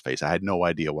lost phase. I had no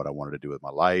idea what I wanted to do with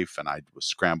my life, and I was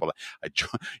scrambled. I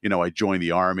joined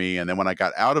the army, and then when I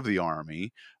got out of the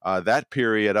army, that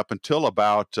period up until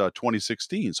about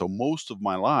 2016, so most of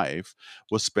my life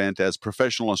was spent as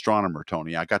professional astronomer.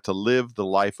 Tony, I got to live the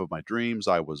life of my dreams.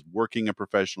 I was working in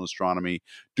professional astronomy,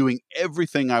 doing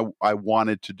everything I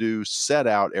wanted to do, set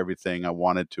out everything I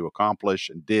wanted to accomplish,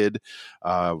 and did,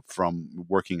 from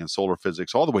working in solar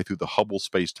physics all the way through the Hubble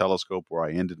Space Telescope, where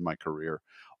I ended my career.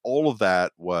 All of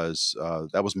that was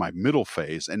my middle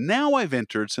phase. And now I've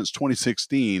entered, since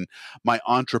 2016, my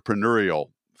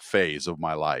entrepreneurial phase of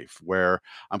my life, where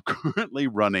I'm currently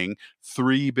running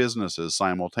three businesses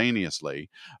simultaneously,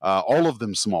 all of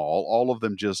them small, all of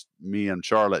them just me and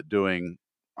Charlotte doing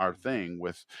our thing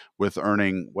with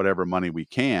earning whatever money we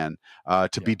can, to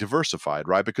Yeah. be diversified,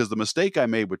 right? Because the mistake I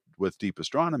made with deep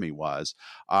astronomy was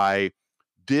I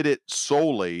did it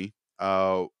solely.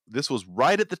 This was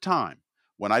right at the time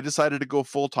when I decided to go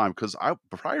full time, because I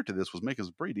prior to this was making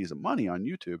some pretty decent money on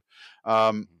YouTube.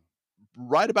 Um,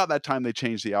 right about that time, they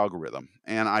changed the algorithm,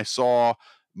 and I saw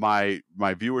my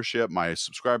viewership, my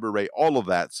subscriber rate, all of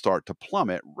that start to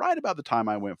plummet right about the time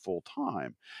I went full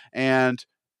time. And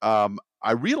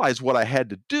I realized what I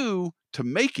had to do to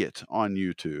make it on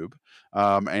YouTube,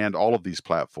 and all of these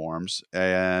platforms.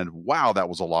 And wow, that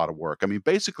was a lot of work. I mean,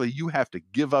 basically, you have to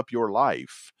give up your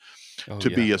life Oh,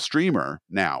 to yeah. be a streamer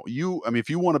now. If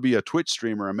you want to be a Twitch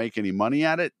streamer and make any money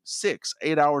at it, 6,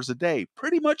 8 hours a day,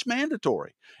 pretty much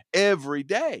mandatory every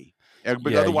day. But Yeah.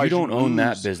 You otherwise, you don't own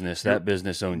that lose business. your That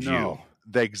business owns you. no.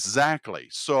 Exactly.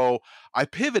 So I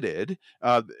pivoted.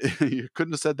 You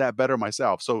couldn't have said that better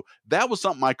myself. So that was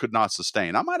something I could not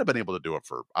sustain. I might have been able to do it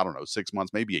for, I don't know, 6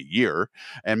 months, maybe a year,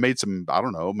 and made some, I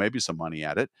don't know, maybe some money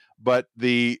at it. But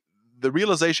the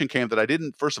realization came that I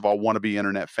didn't, first of all, want to be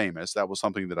internet famous. That was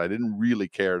something that I didn't really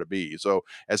care to be. So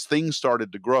as things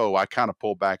started to grow, I kind of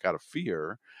pulled back out of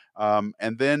fear.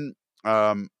 And then,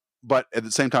 um, but at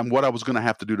the same time, what I was going to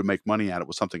have to do to make money at it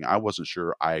was something I wasn't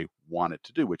sure I wanted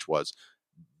to do, which was,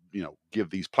 give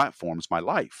these platforms my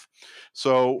life.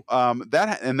 So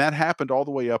that happened all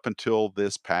the way up until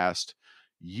this past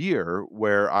year,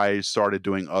 where I started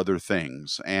doing other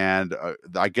things. And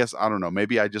I guess, I don't know,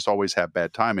 maybe I just always have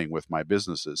bad timing with my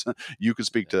businesses. You could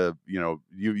speak to,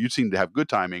 you seem to have good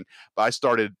timing, but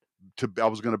I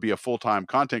was going to be a full-time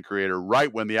content creator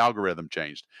right when the algorithm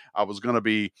changed. I was going to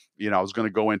be, I was going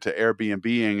to go into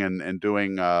Airbnb and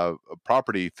doing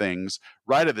property things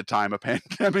right at the time a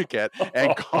pandemic hit,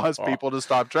 and cause people to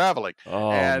stop traveling.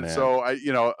 Oh And man.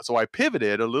 so I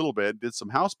pivoted a little bit, did some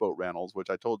houseboat rentals,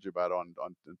 which I told you about on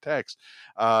text.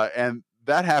 And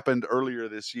that happened earlier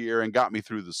this year and got me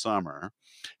through the summer.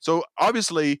 So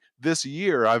obviously this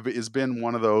year has been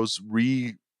one of those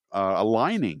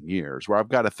aligning years where I've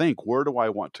got to think, where do I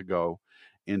want to go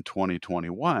in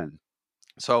 2021?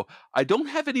 So I don't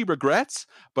have any regrets,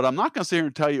 but I'm not going to sit here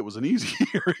and tell you it was an easy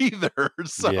year either. Yeah.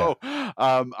 So,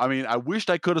 I mean, I wished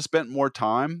I could have spent more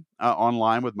time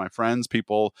online with my friends,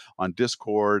 people on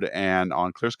Discord and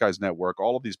on Clear Skies Network,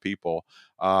 all of these people.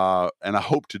 And I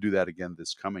hope to do that again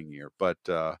this coming year. But,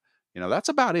 that's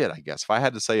about it, I guess. If I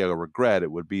had to say a regret,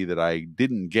 it would be that I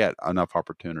didn't get enough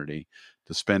opportunity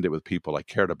to spend it with people I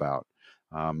cared about,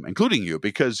 including you,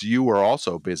 because you were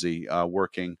also busy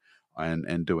working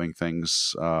and doing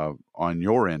things on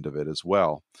your end of it as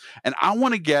well. And I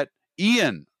want to get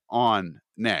Ian on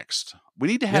next. We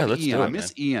need to Yeah, have let's Ian. do I it,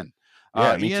 miss man. Ian.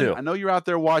 Yeah, me Ian, too. I know you're out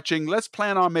there watching. Let's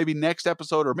plan on maybe next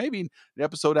episode, or maybe the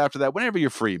episode after that, whenever you're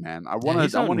free, man. I Yeah, want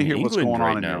he's to I out want to in hear what's England going on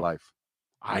right in your now. life.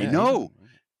 I Yeah, he's out. know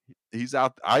he's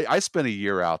out. I spent a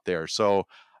year out there, so,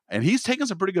 and he's taken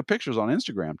some pretty good pictures on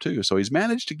Instagram too. So he's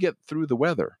managed to get through the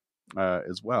weather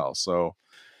as well. So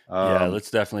Yeah, um, let's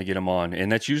definitely get him on.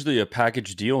 And that's usually a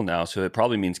package deal now, so it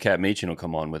probably means Kat Machin will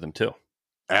come on with him too,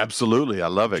 absolutely, I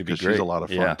love it which would be because she's a great. lot of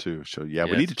fun Yeah. too. So yeah,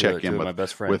 we Yeah, need it's to two, check two in of my with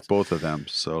best friends. both of them.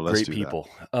 So let's Great do that.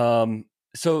 people.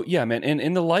 So yeah, man, and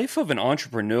in the life of an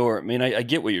entrepreneur, I mean, I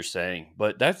get what you're saying,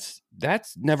 but that's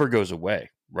never goes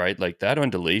away, right? Like that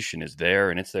undulation is there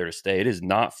and it's there to stay. It is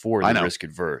not for I the know. risk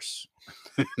adverse.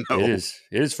 It No.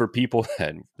 is for people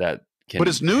that But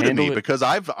it's can new to me handle it. because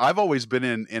I've always been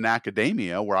in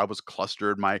academia where I was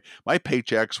clustered. My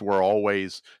paychecks were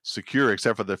always secure,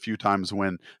 except for the few times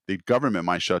when the government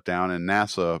might shut down and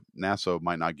NASA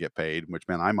might not get paid, which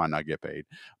meant I might not get paid.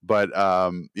 But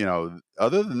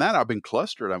other than that, I've been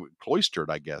cloistered,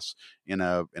 I guess, in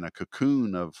a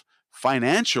cocoon of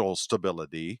financial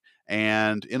stability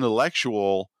and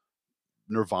intellectual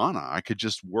nirvana. I could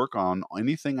just work on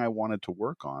anything I wanted to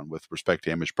work on with respect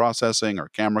to image processing or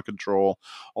camera control,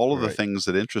 all of the Right. things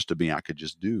that interested me, I could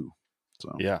just do.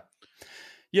 So, Yeah.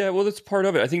 Yeah, well, that's part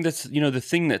of it. I think that's the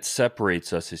thing that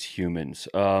separates us as humans.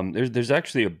 There's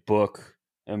actually a book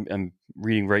I'm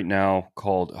reading right now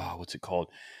called what's it called?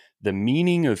 The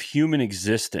Meaning of Human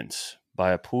Existence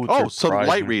by a Pulitzer so Prize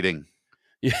light winner. reading.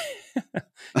 Yeah,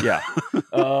 yeah.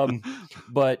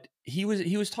 But he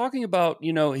was talking about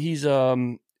he's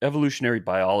evolutionary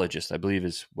biologist, I believe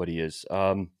is what he is.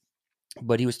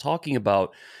 But he was talking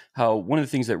about how one of the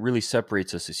things that really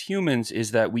separates us as humans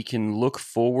is that we can look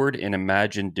forward and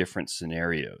imagine different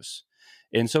scenarios.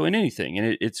 And so, in anything,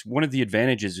 and it's one of the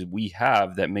advantages we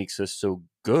have that makes us so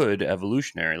good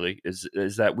evolutionarily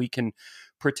is that we can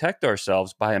protect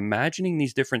ourselves by imagining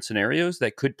these different scenarios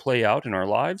that could play out in our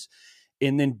lives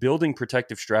and then building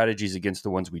protective strategies against the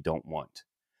ones we don't want.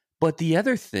 But the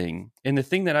other thing, and the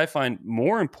thing that I find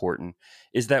more important,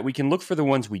 is that we can look for the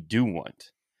ones we do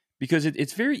want. Because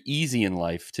it's very easy in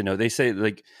life to know. They say,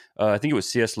 like, I think it was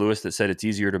C.S. Lewis that said it's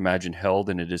easier to imagine hell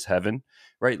than it is heaven,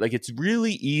 right? Like, it's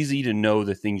really easy to know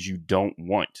the things you don't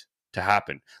want to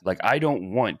happen. Like, I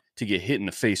don't want to get hit in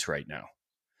the face right now,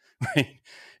 right?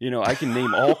 I can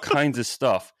name all kinds of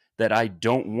stuff that I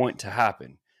don't want to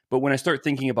happen. But when I start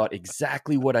thinking about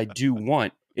exactly what I do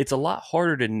want, it's a lot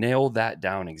harder to nail that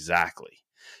down exactly.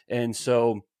 And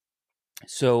so,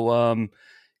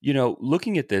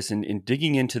 looking at this and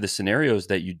digging into the scenarios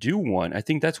that you do want, I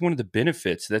think that's one of the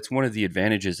benefits. That's one of the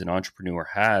advantages an entrepreneur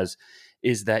has,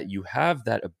 is that you have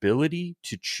that ability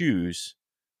to choose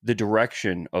the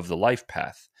direction of the life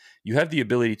path. You have the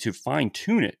ability to fine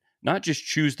tune it, not just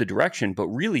choose the direction, but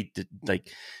really like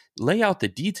lay out the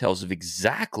details of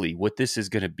exactly what this is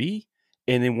going to be.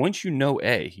 And then once you know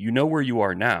A, you know where you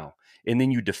are now, and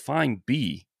then you define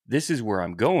B, this is where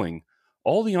I'm going.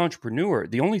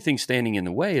 The only thing standing in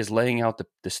the way is laying out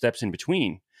the steps in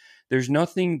between. There's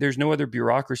nothing, there's no other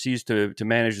bureaucracies to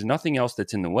manage. There's nothing else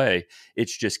that's in the way.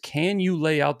 It's just, can you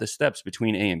lay out the steps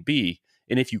between A and B?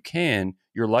 And if you can,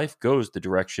 your life goes the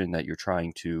direction that you're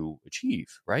trying to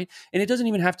achieve, right? And it doesn't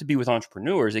even have to be with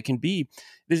entrepreneurs. It can be,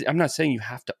 I'm not saying you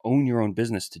have to own your own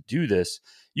business to do this.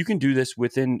 You can do this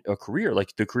within a career,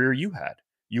 like the career you had.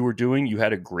 You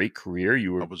had a great career.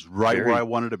 You were I was right where I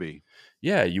wanted to be.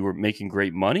 Yeah, you were making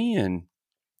great money, and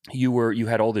you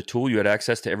had all the tool, you had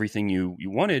access to everything you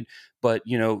wanted. But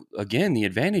again, the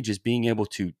advantage is being able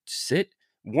to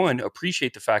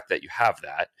appreciate the fact that you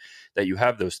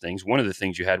have those things. One of the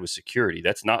things you had was security.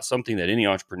 That's not something that any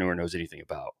entrepreneur knows anything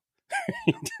about.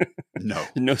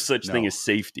 No such thing as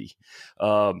safety.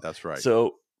 That's right.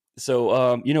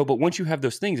 But once you have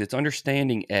those things, it's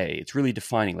understanding A. It's really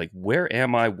defining, like, where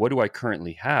am I? What do I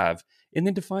currently have? And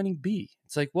then defining B.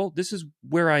 It's like, well, this is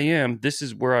where I am. This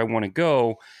is where I want to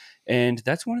go. And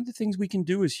that's one of the things we can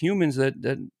do as humans that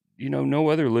no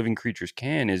other living creatures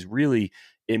can, is really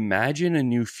imagine a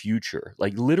new future,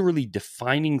 like literally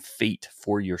defining fate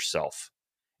for yourself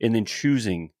and then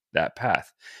choosing that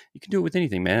path. You can do it with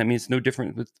anything, man. I mean, it's no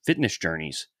different with fitness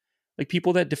journeys. Like,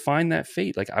 people that define that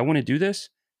fate, like, I want to do this.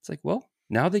 It's like, well,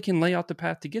 now they can lay out the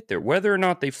path to get there. Whether or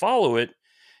not they follow it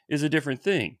is a different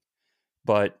thing.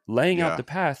 But laying out the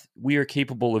path, we are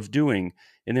capable of doing.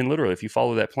 And then literally, if you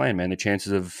follow that plan, man, the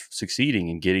chances of succeeding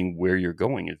and getting where you're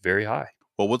going is very high.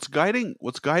 Well, what's guiding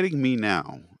me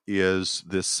now is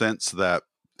this sense that,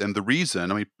 and the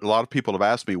reason, I mean, a lot of people have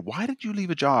asked me, why did you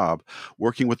leave a job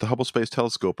working with the Hubble Space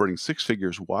Telescope, earning six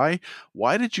figures? Why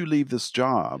did you leave this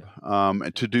job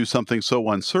to do something so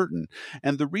uncertain?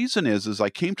 And the reason is I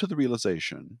came to the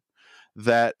realization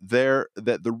that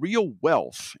the real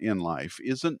wealth in life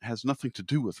has nothing to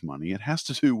do with money. It has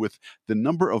to do with the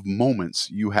number of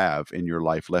moments you have in your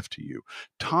life left to you.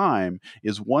 Time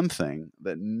is one thing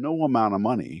that no amount of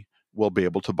money will be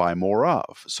able to buy more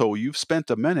of. So you've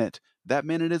spent a minute, that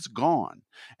minute is gone.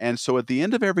 And so at the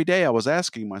end of every day, I was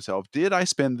asking myself, did I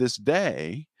spend this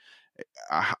day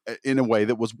in a way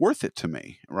that was worth it to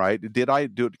me, right?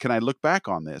 Can I look back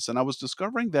on this? And I was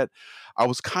discovering that I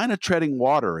was kind of treading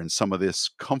water in some of this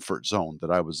comfort zone that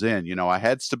I was in. I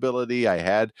had stability, I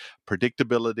had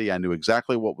predictability, I knew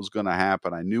exactly what was going to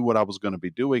happen, I knew what I was going to be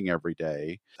doing every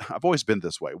day. I've always been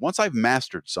this way. Once I've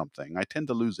mastered something, I tend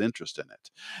to lose interest in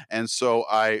it. And so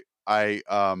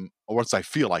once I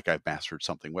feel like I've mastered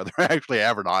something, whether I actually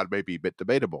have or not, may be a bit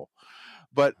debatable.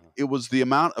 But it was the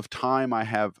amount of time I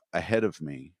have ahead of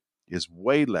me is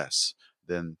way less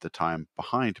than the time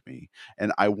behind me.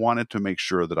 And I wanted to make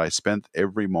sure that I spent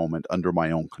every moment under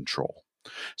my own control.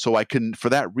 So for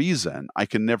that reason, I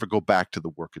can never go back to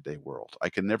the workaday world. I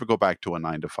can never go back to a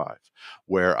 9 to 5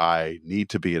 where I need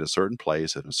to be at a certain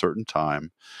place at a certain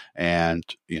time and,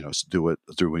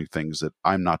 doing things that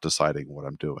I'm not deciding what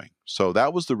I'm doing. So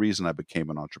that was the reason I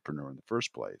became an entrepreneur in the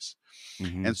first place.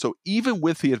 Mm-hmm. And so even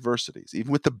with the adversities,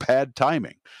 even with the bad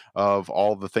timing of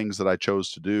all the things that I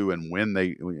chose to do, and when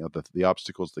the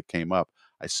obstacles that came up,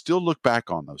 I still look back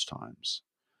on those times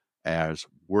as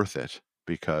worth it,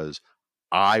 because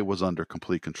I was under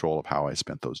complete control of how I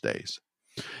spent those days.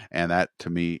 And that, to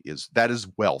me, is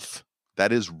wealth.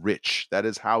 That is rich. That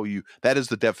is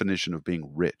the definition of being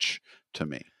rich to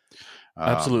me.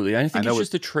 Absolutely. I think it's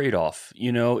just a trade-off.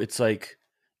 It's like,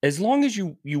 as long as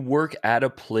you work at a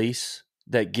place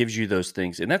that gives you those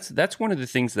things. And that's one of the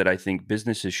things that I think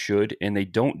businesses should, and they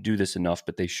don't do this enough,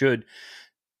 but they should.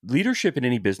 Leadership in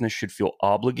any business should feel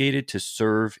obligated to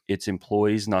serve its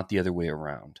employees, not the other way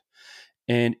around.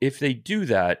 And if they do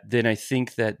that, then I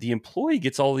think that the employee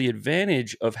gets all the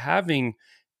advantage of having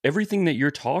everything that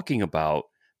you're talking about,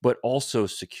 but also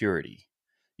security.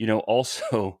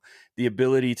 Also the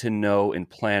ability to know and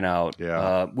plan out,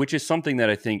 which is something that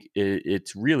I think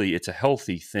it's a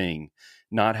healthy thing,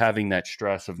 not having that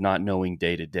stress of not knowing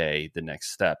day to day the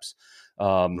next steps.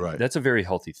 Right. That's a very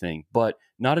healthy thing, but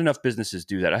not enough businesses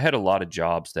do that. I had a lot of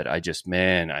jobs that I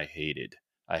hated.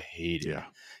 Yeah.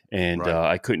 And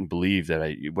I couldn't believe that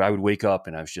I would wake up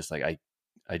and I was just like,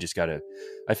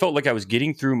 I felt like I was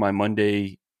getting through my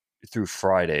Monday through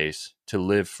Fridays to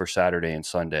live for Saturday and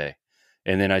Sunday.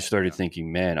 And then I started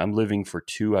thinking, man, I'm living for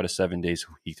 2 out of 7 days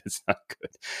a week. That's not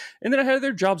good. And then I had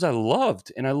other jobs I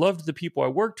loved, and I loved the people I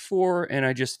worked for. And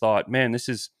I just thought, man, this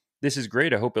is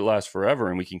great. I hope it lasts forever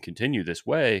and we can continue this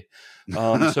way.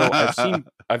 So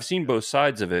I've seen both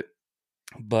sides of it,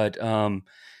 but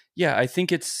I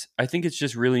think it's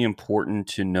just really important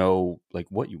to know, like,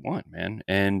 what you want, man,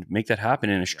 and make that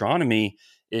happen. And astronomy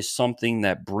is something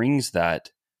that brings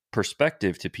that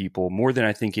perspective to people more than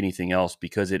I think anything else,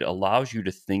 because it allows you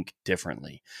to think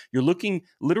differently. You're looking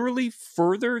literally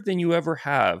further than you ever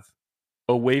have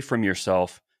away from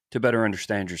yourself to better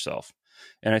understand yourself.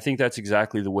 And I think that's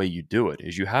exactly the way you do it,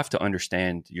 is you have to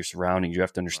understand your surroundings. You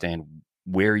have to understand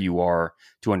where you are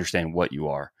to understand what you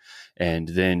are. And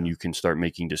then you can start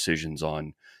making decisions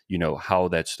on, how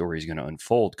that story is going to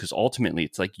unfold. Because ultimately,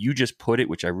 it's like you just put it,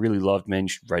 which I really loved, man, you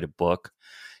should write a book,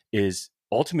 is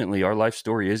ultimately our life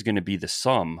story is going to be the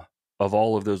sum of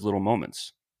all of those little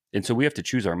moments. And so we have to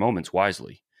choose our moments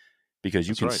wisely, because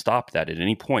you That's can right. stop that at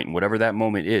any point. And whatever that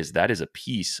moment is, that is a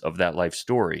piece of that life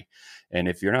story. And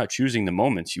if you're not choosing the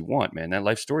moments you want, man, that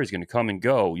life story is going to come and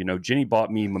go. Jenny bought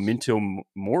me Memento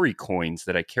Mori coins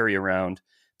that I carry around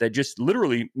that just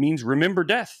literally means remember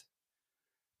death.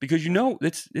 Because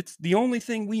it's the only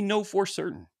thing we know for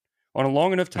certain. On a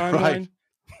long enough Right.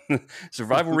 timeline,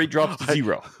 survival rate drops to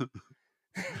zero.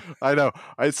 I know.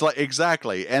 It's like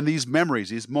exactly. And these memories,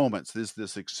 these moments,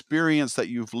 this experience that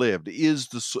you've lived is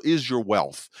your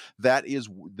wealth. That is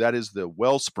the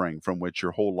wellspring from which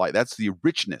your whole life. That's the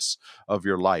richness of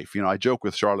your life. I joke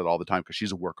with Charlotte all the time because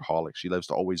she's a workaholic. She loves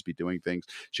to always be doing things.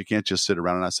 She can't just sit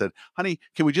around. And I said, "Honey,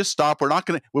 can we just stop? We're not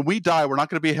going to when we die, we're not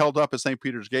going to be held up at St.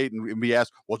 Peter's Gate and be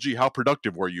asked, well, gee, how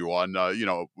productive were you on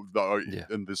Yeah.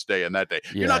 in this day and that day?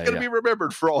 You're Yeah. not going to be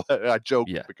remembered for all that." I joke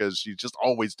Yeah. because she's just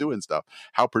always doing stuff.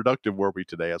 How productive were we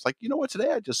today? I was like, you know what?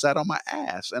 Today I just sat on my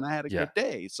ass and I had a Yeah. good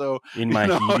day. So, In my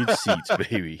heated seats,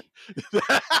 baby.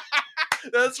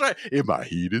 That's right. In my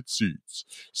heated seats,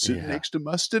 sitting Yeah. next to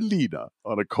my Stelina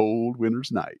on a cold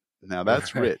winter's night. Now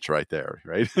that's Right. rich right there,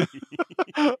 right?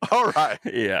 All right.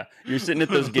 Yeah. You're sitting at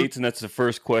those gates, and that's the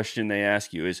first question they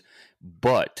ask you is,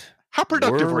 but How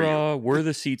productive were you? were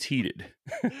the seats heated?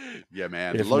 Yeah,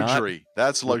 man. If not, Luxury.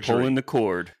 That's we're pulling luxury. the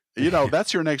cord.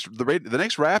 That's your next the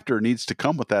next Raptor needs to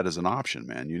come with that as an option,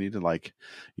 man. You need to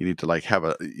have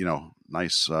a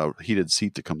nice heated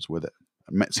seat that comes with it.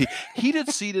 See,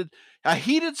 a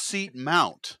heated seat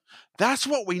mount. That's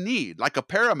what we need, like a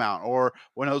Paramount or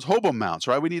one of those hobo mounts,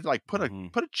 right? We need to like put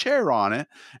a chair on it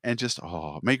and just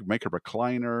make a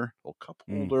recliner, a little cup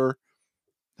holder.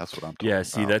 That's what I'm talking Yeah,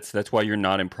 see, about. that's why you're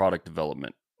not in product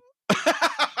development.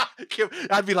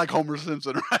 I'd be like Homer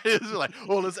Simpson, right? It's like,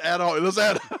 let's add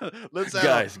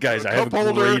guys, a I have cup a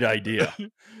holder great idea.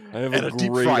 I have and a a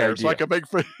deep great fryer, idea. so I can make.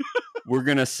 We're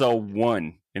gonna sell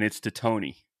one, and it's to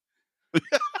Tony.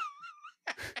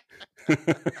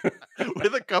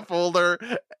 With a cup holder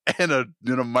and a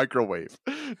microwave,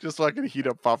 just so I can heat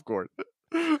up popcorn.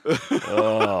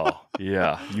 Oh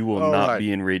yeah, you will not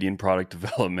be in Radian product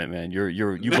development, man. You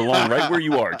belong right where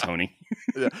you are, Tony.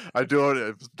 Yeah, I do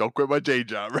it. Don't quit my day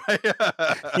job, right?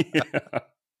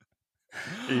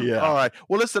 Yeah. All right.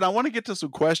 Well, listen, I want to get to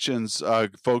some questions,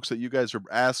 folks, that you guys are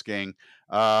asking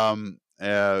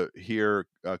here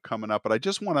coming up, but I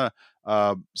just want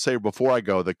to say before I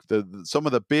go, some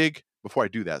of the big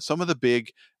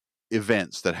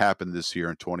events that happened this year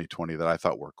in 2020 that I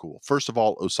thought were cool. First of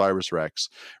all, Osiris-Rex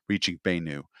reaching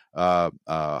Bennu,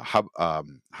 Hayubasa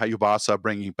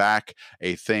bringing back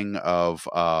a thing of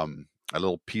a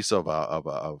little piece of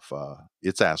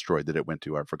its asteroid that it went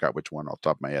to. I forgot which one off the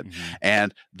top of my head. Mm-hmm.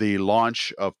 And the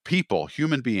launch of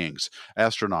human beings,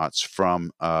 astronauts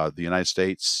from the United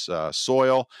States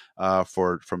soil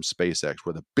from SpaceX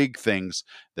were the big things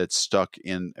that stuck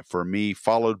in for me,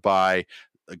 followed by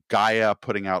Gaia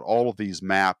putting out all of these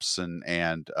maps and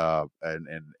the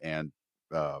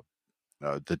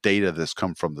data that's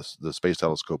come from the space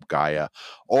telescope Gaia.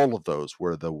 All of those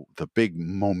were the big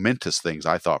momentous things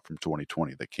I thought from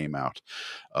 2020 that came out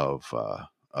of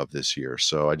this year.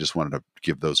 So I just wanted to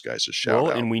give those guys a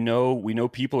shout out. And we know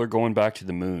people are going back to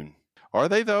the moon. Are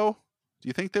they though? Do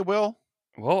you think they will?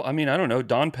 Well, I mean, I don't know.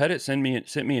 Don Pettit sent me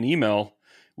an email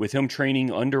with him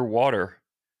training underwater,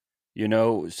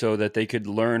 so that they could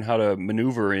learn how to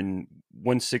maneuver in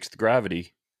 1/6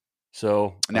 gravity.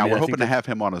 So now we're hoping to have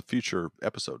him on a future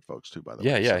episode, folks, too, by the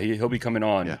way. Yeah, he'll be coming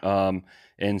on. Yeah.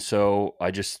 And so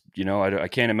I just, I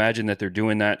can't imagine that they're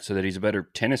doing that so that he's a better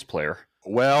tennis player.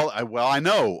 Well, I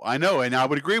know, and I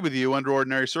would agree with you under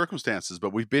ordinary circumstances,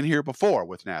 but we've been here before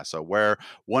with NASA, where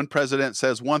one president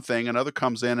says one thing, another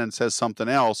comes in and says something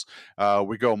else.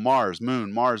 We go Mars,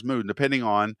 Moon, depending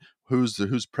on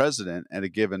who's president at a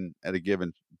given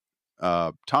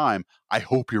time. I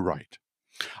hope you're right.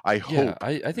 I hope.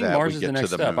 I think Mars is the next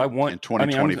step. In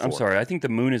 2024. I'm sorry. I think the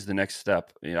moon is the next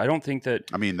step. I don't think that.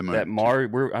 I mean, the moon. That Mars.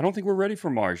 I don't think we're ready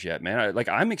for Mars yet, man.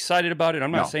 I'm excited about it.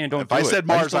 I'm not saying don't. If I said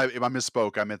Mars, I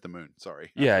misspoke. I meant the moon.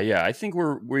 Sorry. Yeah. I think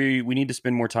we need to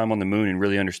spend more time on the moon and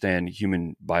really understand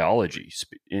human biology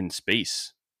in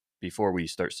space before we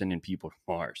start sending people to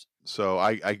Mars. So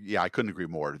I couldn't agree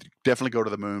more. Definitely go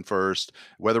to the moon first.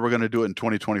 Whether we're going to do it in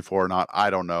 2024 or not, I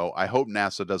don't know. I hope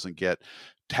NASA doesn't get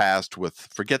tasked with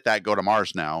forget that, go to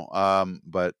Mars now.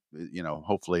 But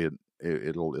hopefully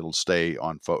it'll stay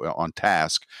on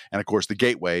task. And of course, the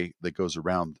gateway that goes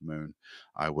around the moon,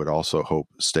 I would also hope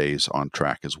stays on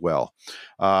track as well.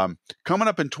 Coming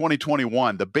up in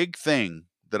 2021, the big thing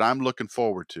that I'm looking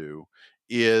forward to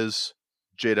is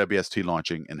JWST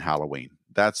launching in Halloween.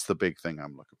 That's the big thing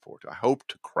I'm looking forward to. I hope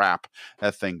to crap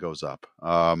that thing goes up.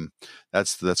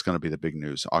 That's going to be the big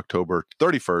news. October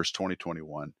 31st,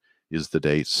 2021 is the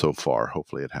date so far.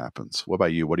 Hopefully it happens. What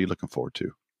about you? What are you looking forward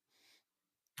to?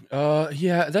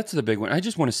 Yeah, that's the big one. I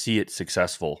just want to see it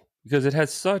successful because it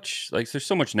has there's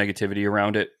so much negativity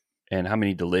around it and how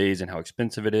many delays and how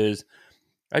expensive it is.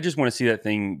 I just want to see that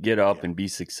thing get up and be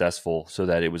successful so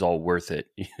that it was all worth it,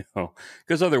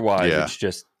 because otherwise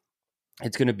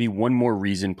it's going to be one more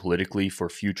reason politically for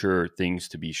future things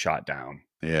to be shot down.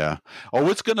 Yeah. Oh,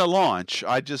 it's going to launch.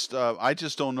 I just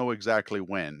don't know exactly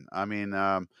when. I mean,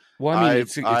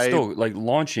 it's still like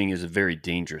launching is a very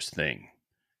dangerous thing.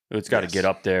 It's got to get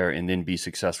up there and then be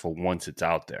successful once it's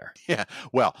out there. Yeah.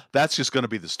 Well, that's just going to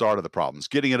be the start of the problems.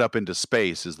 Getting it up into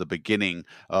space is the beginning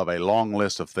of a long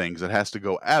list of things that has to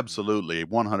go absolutely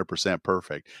 100%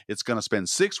 perfect. It's going to spend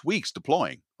 6 weeks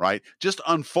deploying, right? Just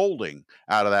unfolding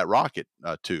out of that rocket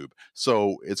tube.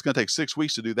 So it's going to take 6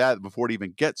 weeks to do that before it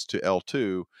even gets to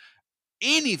L2.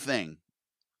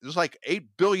 There's like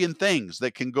 8 billion things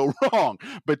that can go wrong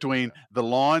between the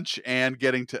launch and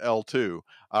getting to L2.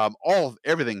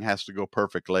 Everything has to go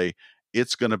perfectly.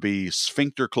 It's going to be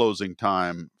sphincter closing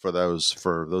time for those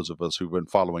of us who've been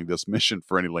following this mission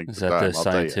for any length of time. Is that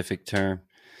the scientific term?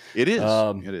 It is.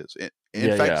 It is.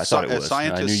 In fact, I thought it was.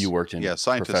 Scientists, I knew you worked in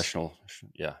professional.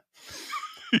 Yeah.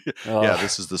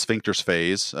 This is the sphincters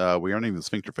phase. We aren't even the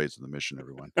sphincter phase of the mission,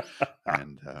 everyone.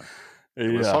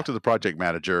 And let's talk to the project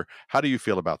manager. How do you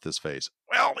feel about this phase?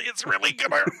 Well, it's really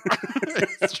gonna.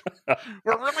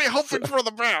 We're really hoping for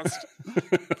the best.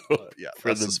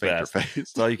 For the best. Phase.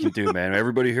 That's all you can do, man.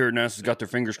 Everybody here at NASA's got their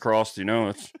fingers crossed.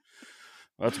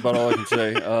 That's about all I can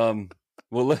say.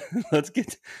 Well, let's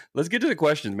get to the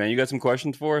questions, man. You got some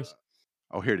questions for us?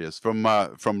 Oh, here it is from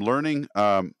Learning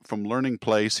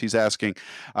Place. He's asking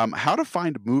how to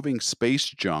find moving space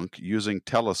junk using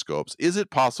telescopes. Is it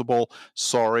possible?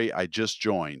 Sorry, I just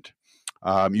joined.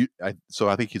 So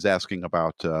I think he's asking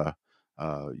about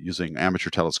using amateur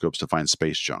telescopes to find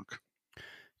space junk.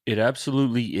 It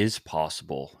absolutely is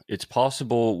possible. It's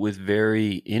possible with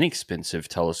very inexpensive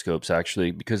telescopes,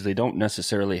 actually, because they don't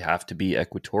necessarily have to be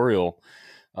equatorial,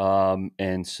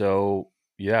 and so.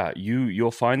 Yeah, you'll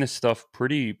find this stuff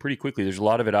pretty quickly. There's a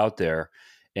lot of it out there.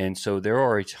 And so there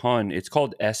are a ton. It's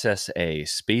called SSA,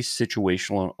 Space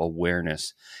Situational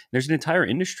Awareness. There's an entire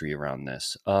industry around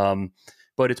this.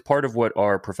 But it's part of what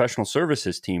our professional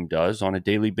services team does on a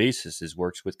daily basis, is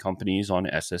works with companies on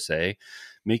SSA,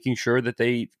 making sure that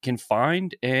they can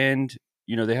find and,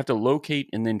 they have to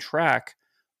locate and then track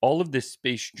all of this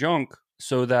space junk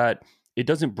so that it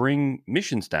doesn't bring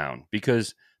missions down,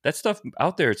 because that stuff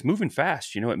out there, it's moving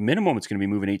fast. At minimum, it's going to be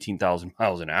moving 18,000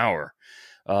 miles an hour.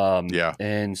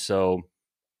 And so,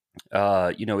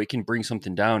 it can bring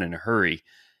something down in a hurry.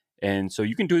 And so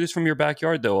you can do this from your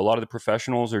backyard, though. A lot of the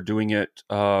professionals are doing it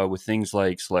with things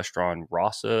like Celestron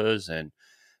Rossas and,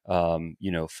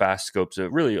 fast scopes.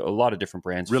 Really, a lot of different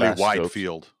brands. Really wide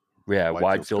field. Yeah,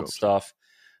 wide field stuff.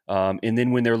 And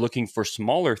then when they're looking for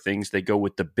smaller things, they go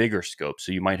with the bigger scope.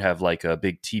 So you might have like a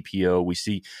big TPO. We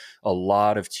see a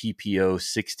lot of TPO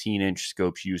 16-inch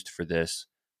scopes used for this.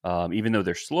 Even though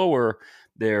they're slower,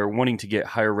 they're wanting to get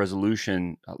higher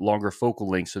resolution, longer focal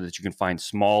length, so that you can find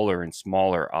smaller and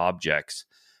smaller objects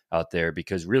out there.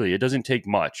 Because really, it doesn't take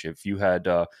much. If you had,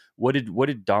 what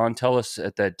did Don tell us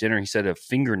at that dinner? He said a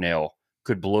fingernail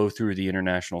could blow through the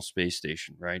International Space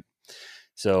Station, right?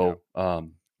 So,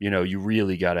 you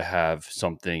really got to have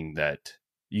something that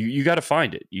you got to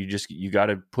find it. You got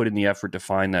to put in the effort to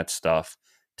find that stuff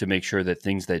to make sure that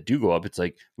things that do go up, it's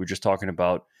like we're just talking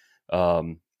about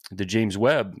the James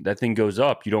Webb, that thing goes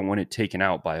up. You don't want it taken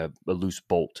out by a loose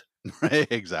bolt.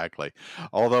 Exactly.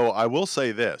 Although I will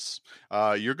say this,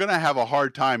 you're going to have a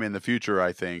hard time in the future,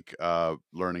 I think,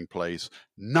 Learning Place,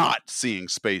 not seeing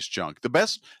space junk. The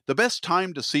best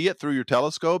time to see it through your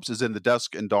telescopes is in the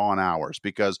dusk and dawn hours,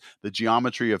 because the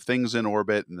geometry of things in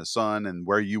orbit and the sun and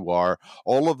where you are,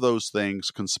 all of those things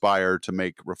conspire to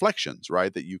make reflections,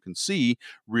 right? That you can see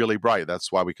really bright.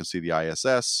 That's why we can see the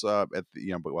ISS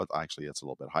but actually it's a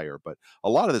little bit higher. But a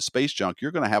lot of the space junk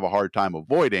you're going to have a hard time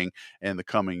avoiding in the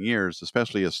coming years,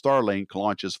 especially as Starlink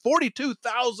launches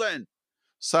 42,000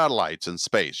 satellites in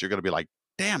space. You're going to be like,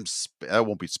 damn, that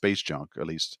won't be space junk, at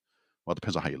least. Well, it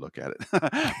depends on how you look at it,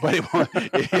 but it won't,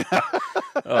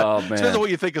 Oh depends on man. what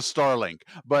you think of Starlink.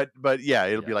 But yeah,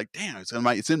 it'll be Yeah. like, damn,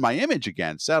 it's in my image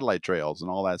again. Satellite trails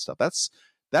and all that stuff.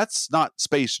 That's not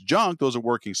space junk. Those are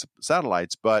working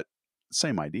satellites, but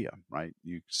same idea, right?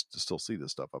 You still see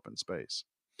this stuff up in space.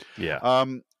 Yeah.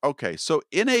 Okay, so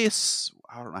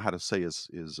I don't know how to say his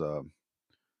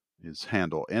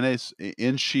handle.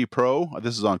 NShe Pro.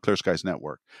 This is on Clear Skies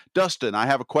Network. Dustin, I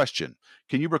have a question.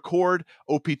 Can you record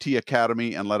OPT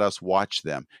Academy and let us watch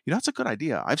them? That's a good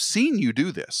idea. I've seen you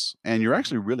do this, and you're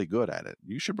actually really good at it.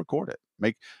 You should record it.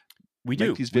 We Make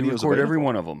do. these We videos record every available.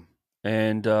 one of them,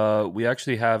 and we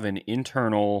actually have an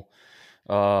internal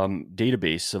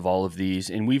database of all of these,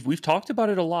 and we've talked about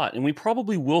it a lot, and we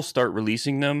probably will start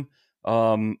releasing them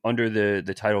under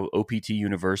the title OPT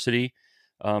University.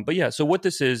 But yeah, so what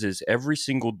this is every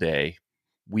single day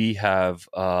we have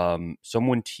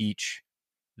someone teach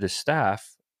the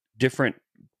staff different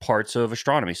parts of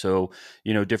astronomy. So,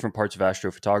 different parts of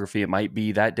astrophotography. It might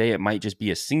be that day, it might just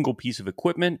be a single piece of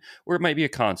equipment, or it might be a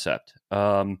concept.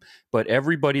 But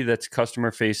everybody that's customer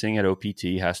facing at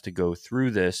OPT has to go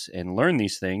through this and learn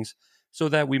these things so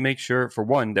that we make sure, for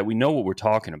one, that we know what we're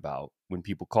talking about when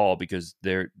people call, because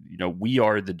we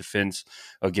are the defense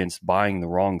against buying the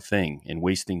wrong thing and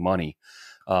wasting money.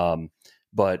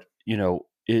 But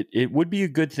it would be a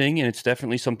good thing, and it's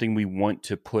definitely something we want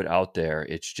to put out there.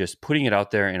 It's just putting it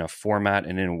out there in a format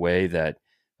and in a way that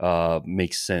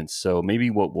makes sense. So maybe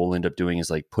what we'll end up doing is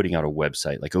like putting out a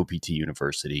website like OPT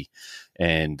University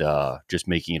and just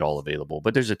making it all available.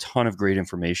 But there's a ton of great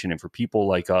information, and for people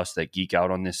like us that geek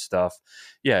out on this stuff,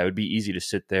 yeah, it would be easy to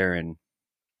sit there and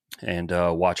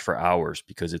watch for hours,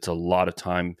 because it's a lot of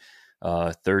time,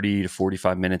 30 to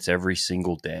 45 minutes every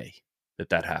single day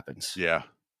that happens. Yeah.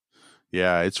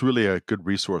 Yeah, it's really a good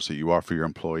resource that you offer your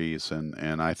employees,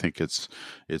 and I think it's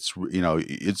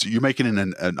you're making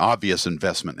an obvious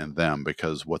investment in them,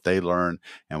 because what they learn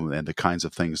and the kinds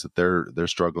of things that they're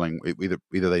struggling,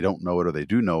 either they don't know it or they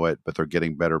do know it, but they're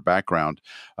getting better background,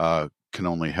 can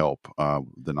only help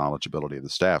the knowledgeability of the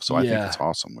staff. So I think it's Yeah.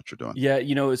 awesome what you're doing. Yeah,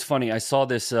 it's funny. I saw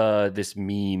this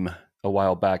meme a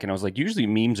while back, and I was like, usually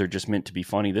memes are just meant to be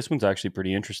funny. This one's actually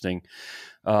pretty interesting.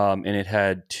 And it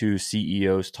had two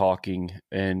CEOs talking,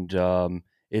 and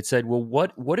it said, "Well,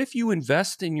 what if you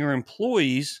invest in your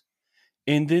employees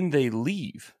and then they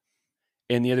leave?"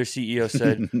 And the other CEO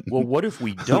said, "Well, what if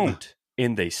we don't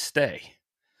and they stay?"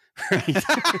 Right?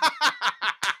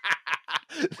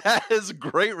 That is a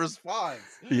great response.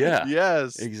 Yeah,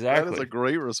 Yes, that is a exactly.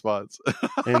 great response.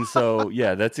 And so,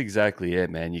 yeah, that's exactly it,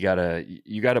 man. You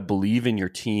gotta believe in your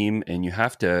team, and you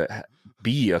have to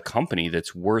be a company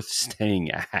that's worth staying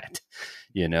at,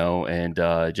 and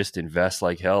just invest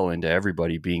like hell into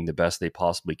everybody being the best they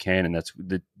possibly can. And that's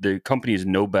the company is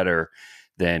no better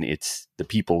than it's the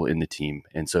people in the team.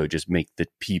 And so, just make the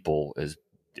people as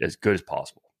good as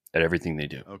possible at everything they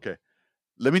do. Okay.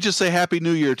 Let me just say Happy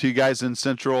New Year to you guys in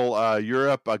Central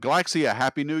Europe. Galaxia,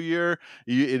 Happy New Year.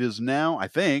 It is now, I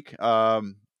think,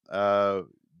 the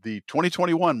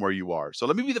 2021 where you are. So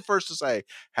let me be the first to say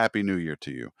Happy New Year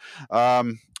to you.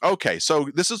 Okay, so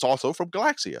this is also from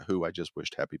Galaxia, who I just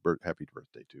wished happy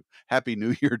birthday to. Happy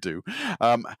New Year to.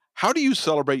 How do you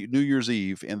celebrate New Year's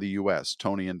Eve in the U.S.,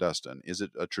 Tony and Dustin? Is it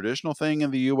a traditional thing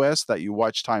in the U.S. that you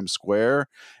watch Times Square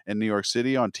in New York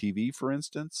City on TV, for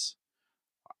instance?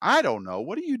 I don't know.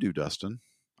 What do you do, Dustin?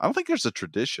 I don't think there's a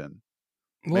tradition.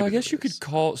 Well, I Maybe there guess you could is.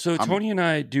 call. So I'm Tony and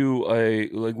I do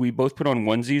we both put on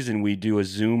onesies and we do a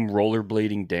Zoom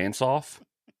rollerblading dance off.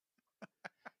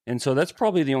 And so that's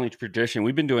probably the only tradition.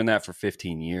 We've been doing that for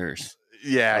 15 years.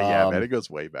 yeah, man. It Um, goes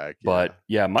way back. Yeah. but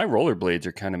yeah, my rollerblades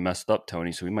are kind of messed up,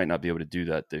 Tony, so we might not be able to do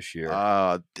that this year.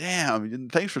 Damn.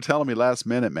 Thanks for telling me last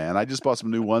minute, man. I just bought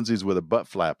some new onesies with a butt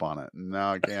flap on it. And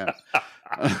now I can't.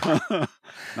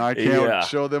 Now I can't Yeah.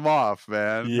 show them off,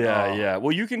 man. Yeah, Oh. yeah.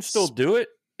 Well, you can still do it,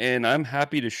 and I'm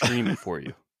happy to stream it for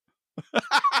you.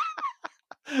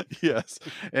 Yes.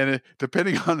 And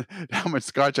depending on how much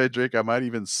scotch I drink, I might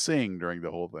even sing during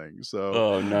the whole thing. So,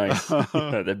 Oh, nice. Yeah,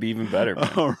 that'd be even better, man.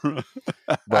 all right.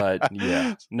 But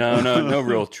yeah, no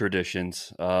real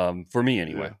traditions. For me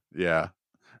anyway. Yeah.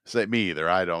 Say me either.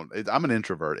 I don't. I'm an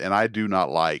introvert, and I do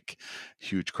not like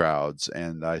huge crowds,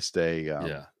 and I stay.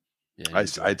 Yeah. Yeah,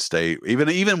 enjoy. I'd stay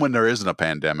even when there isn't a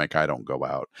pandemic. I don't go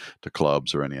out to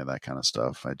clubs or any of that kind of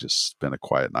stuff. I just spend a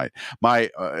quiet night.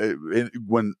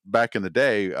 When back in the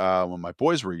day when my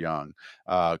boys were young,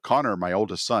 Connor, my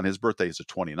oldest son, his birthday is the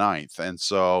 29th, and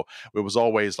so it was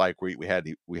always like we had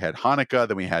Hanukkah,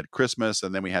 then we had Christmas,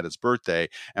 and then we had his birthday.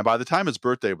 And by the time his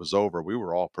birthday was over, we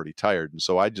were all pretty tired, and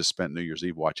so I just spent New Year's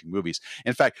Eve watching movies.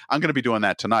 In fact, I'm going to be doing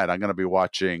that tonight. I'm going to be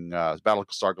watching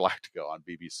Battlestar Galactica on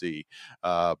BBC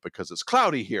because it's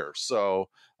cloudy here. So,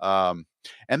 and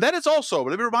then it's also,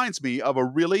 but it reminds me of a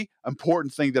really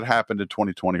important thing that happened in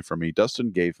 2020 for me.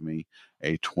 Dustin gave me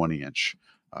a 20-inch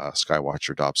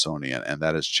Skywatcher Dobsonian, and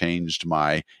that has changed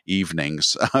my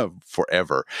evenings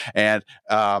forever. And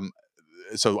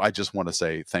so I just want to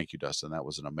say thank you, Dustin. That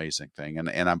was an amazing thing,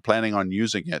 and I'm planning on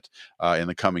using it in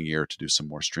the coming year to do some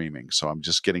more streaming. So I'm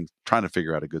just trying to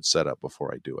figure out a good setup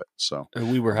before I do it. So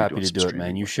we were happy to do it,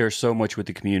 man. You share so much with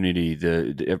the community.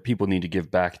 The people need to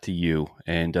give back to you,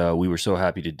 and we were so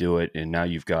happy to do it. And now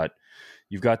you've got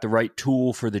the right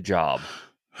tool for the job.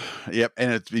 Yep,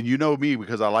 and you know me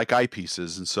because I like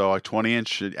eyepieces, and so a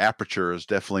 20-inch aperture is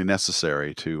definitely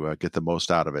necessary to get the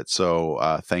most out of it. So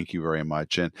thank you very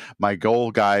much. And my goal,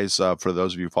 guys, for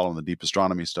those of you following the deep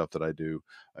astronomy stuff that I do,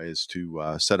 is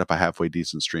to set up a halfway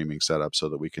decent streaming setup so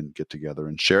that we can get together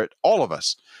and share it, all of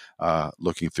us,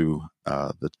 looking through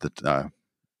the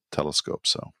telescope.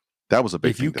 So that was a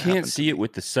big thing. If you can't see it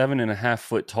with the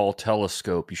 7.5-foot tall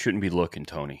telescope, you shouldn't be looking,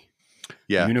 Tony.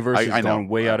 Yeah, the universe has gone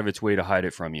way out of its way to hide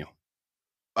it from you.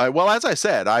 Well, as I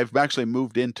said, I've actually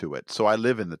moved into it, so I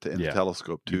live in the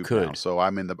telescope tube now. So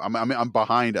I'm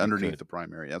behind underneath the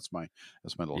primary. That's my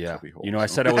little cubby hole. You know, I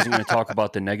said I wasn't going to talk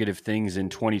about the negative things in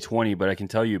 2020, but I can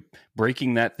tell you,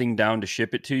 breaking that thing down to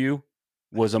ship it to you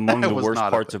was among the worst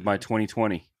parts of my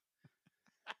 2020.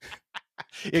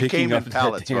 It came in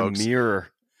pallets, folks. Mirror.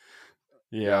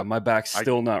 Yeah, my back's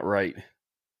still not right.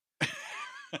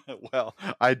 Well,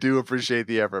 I do appreciate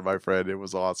the effort, my friend. It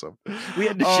was awesome. We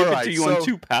had to ship it to you on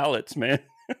 2 pallets, man.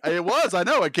 It was. I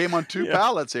know. It came on 2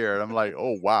 pallets here, and I'm like,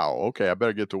 oh wow, okay, I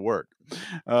better get to work.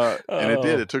 And it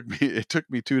did. It took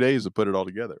me 2 days to put it all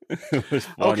together. It was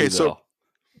funny, okay, so though.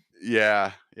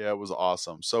 yeah, it was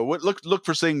awesome. So look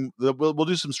for seeing. We'll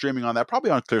do some streaming on that,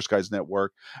 probably on Clear Skies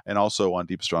Network, and also on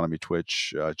Deep Astronomy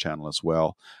Twitch channel as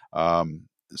well.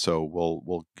 So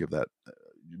we'll give that.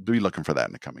 Be looking for that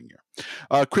in the coming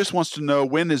year. Chris wants to know,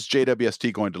 when is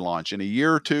JWST going to launch? In a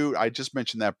year or two? I just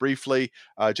mentioned that briefly.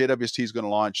 JWST is going to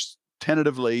launch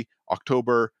tentatively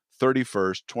October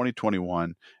 31st,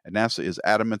 2021, and NASA is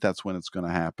adamant that's when it's going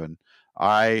to happen.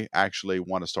 I actually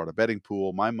want to start a betting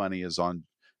pool. My money is on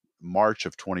March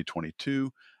of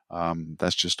 2022. I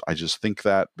just think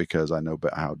that because I know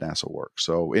how NASA works.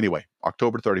 So anyway,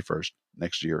 October 31st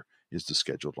next year is the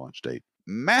scheduled launch date.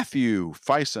 Matthew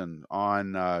Fison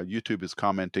on YouTube is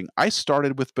commenting, I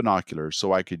started with binoculars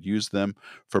so I could use them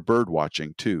for bird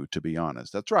watching too, to be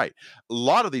honest. That's right. A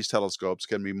lot of these telescopes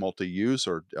can be multi-use,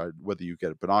 or whether you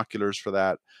get binoculars for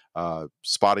that.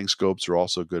 Spotting scopes are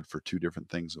also good for 2 different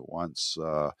things at once.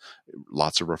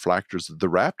 Lots of reflectors. The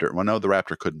Raptor, well, no, the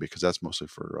Raptor couldn't, because that's mostly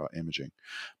for imaging.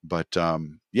 But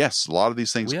yes, a lot of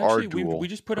these things are dual. We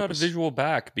just put out a visual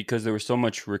back because there was so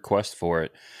much request for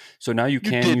it. So now you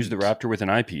can use the Raptor with an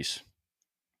eyepiece.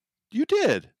 You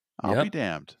did? I'll be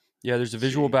damned. Yeah, there's a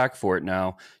visual back for it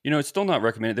now. You know, it's still not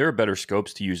recommended. There are better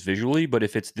scopes to use visually, but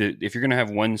if you're going to have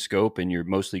one scope and you're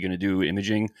mostly going to do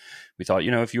imaging, we thought,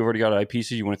 if you've already got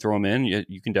eyepieces, you want to throw them in,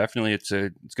 you can definitely. It's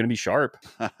going to be sharp.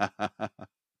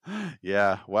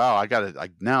 Yeah. Wow.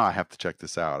 Now I have to check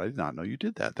this out. I did not know you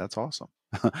did that. That's awesome.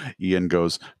 Ian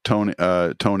goes, Tony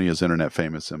is internet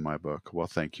famous in my book. Well,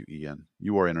 thank you, Ian.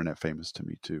 You are internet famous to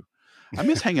me too. I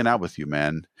miss hanging out with you,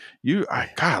 man.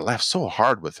 I laughed so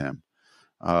hard with him.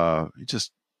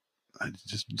 Just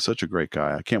such a great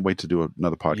guy. I can't wait to do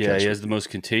another podcast. Yeah, he has the most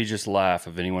contagious laugh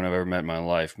of anyone I've ever met in my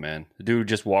life, man. The dude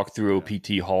just walked through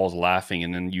OPT halls laughing,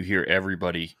 and then you hear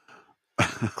everybody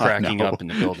cracking up in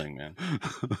the building, man.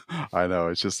 I know.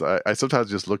 It's just I sometimes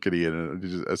just look at Ian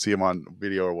and I see him on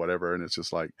video or whatever, and it's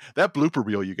just like, that blooper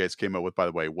reel you guys came up with, by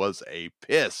the way, was a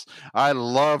piss. I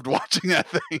loved watching that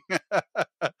thing.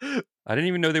 I didn't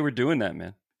even know they were doing that,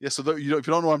 man. Yeah, so if you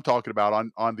don't know what I'm talking about,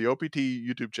 on the OPT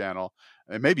YouTube channel,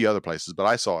 and maybe other places, but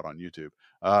I saw it on YouTube,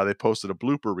 they posted a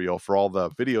blooper reel for all the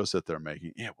videos that they're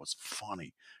making. It was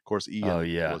funny. Of course,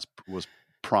 Ian was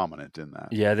prominent in that.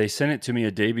 Yeah, they sent it to me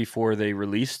a day before they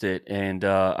released it, and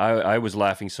I was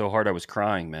laughing so hard I was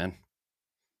crying, man.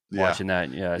 Watching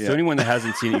that. Yeah. So anyone that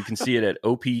hasn't seen it, you can see it at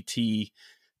OPT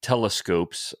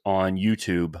telescopes on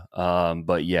YouTube.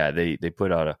 But yeah, they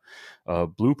put out a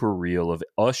blooper reel of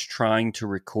us trying to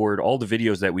record all the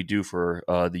videos that we do for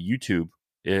the YouTube.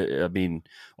 I mean,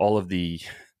 all of the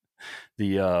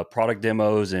product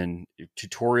demos and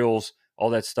tutorials, all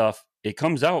that stuff. It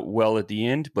comes out well at the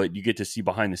end, but you get to see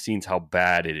behind the scenes how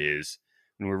bad it is,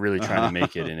 and we're really trying to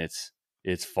make it. And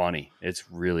it's funny.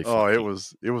 It's really funny. Oh,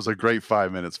 it was a great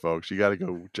 5 minutes, folks. You got to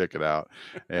go check it out.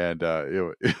 And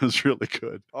it was really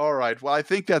good. All right. Well, I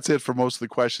think that's it for most of the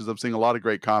questions. I'm seeing a lot of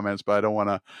great comments, but I don't want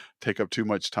to take up too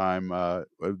much time. I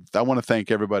want to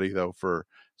thank everybody, though, for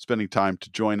spending time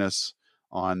to join us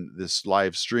on this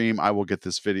live stream. I will get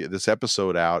this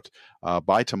episode out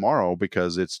by tomorrow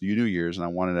because it's New Year's and I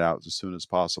want it out as soon as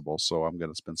possible. So I'm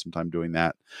going to spend some time doing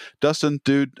that. Dustin,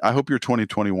 dude, I hope your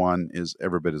 2021 is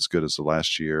every bit as good as the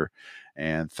last year.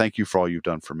 And thank you for all you've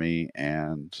done for me.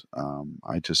 And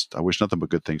I wish nothing but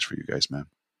good things for you guys, man.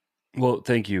 Well,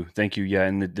 thank you. Yeah.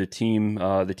 And the team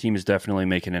is definitely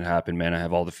making it happen, man. I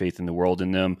have all the faith in the world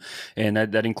in them. And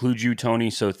that includes you, Tony.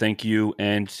 So thank you.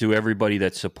 And to everybody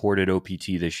that supported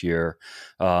OPT this year,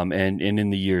 and in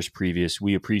the years previous,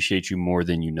 we appreciate you more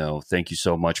than you know. Thank you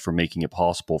so much for making it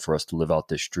possible for us to live out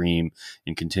this dream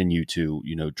and continue to,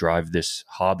 drive this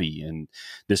hobby and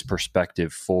this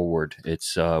perspective forward.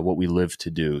 It's what we live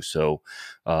to do. So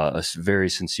a very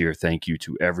sincere thank you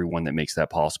to everyone that makes that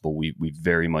possible. We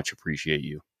very much appreciate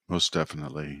you. Most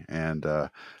definitely. And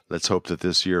let's hope that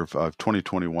this year of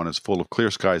 2021 is full of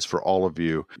clear skies for all of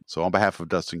you. So on behalf of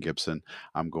Dustin Gibson,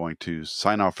 I'm going to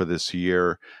sign off for this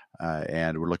year.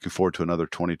 And we're looking forward to another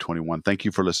 2021. Thank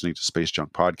you for listening to Space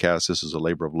Junk Podcast. This is a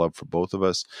labor of love for both of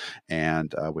us.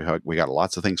 And we got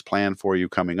lots of things planned for you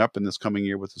coming up in this coming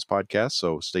year with this podcast.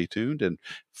 So stay tuned and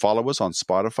follow us on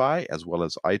Spotify as well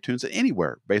as iTunes.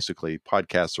 Anywhere, basically,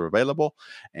 podcasts are available.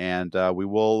 And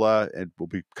we'll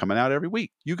be coming out every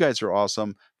week. You guys are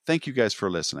awesome. Thank you guys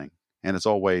for listening. And as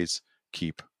always,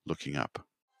 keep looking up.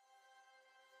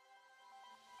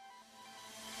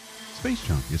 Space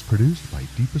Junk is produced by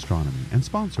Deep Astronomy and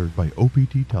sponsored by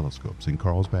OPT Telescopes in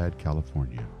Carlsbad,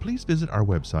 California. Please visit our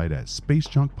website at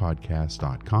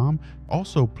spacejunkpodcast.com.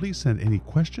 Also, please send any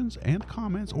questions and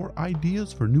comments or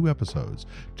ideas for new episodes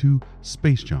to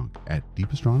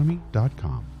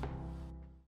spacejunk@deepastronomy.com.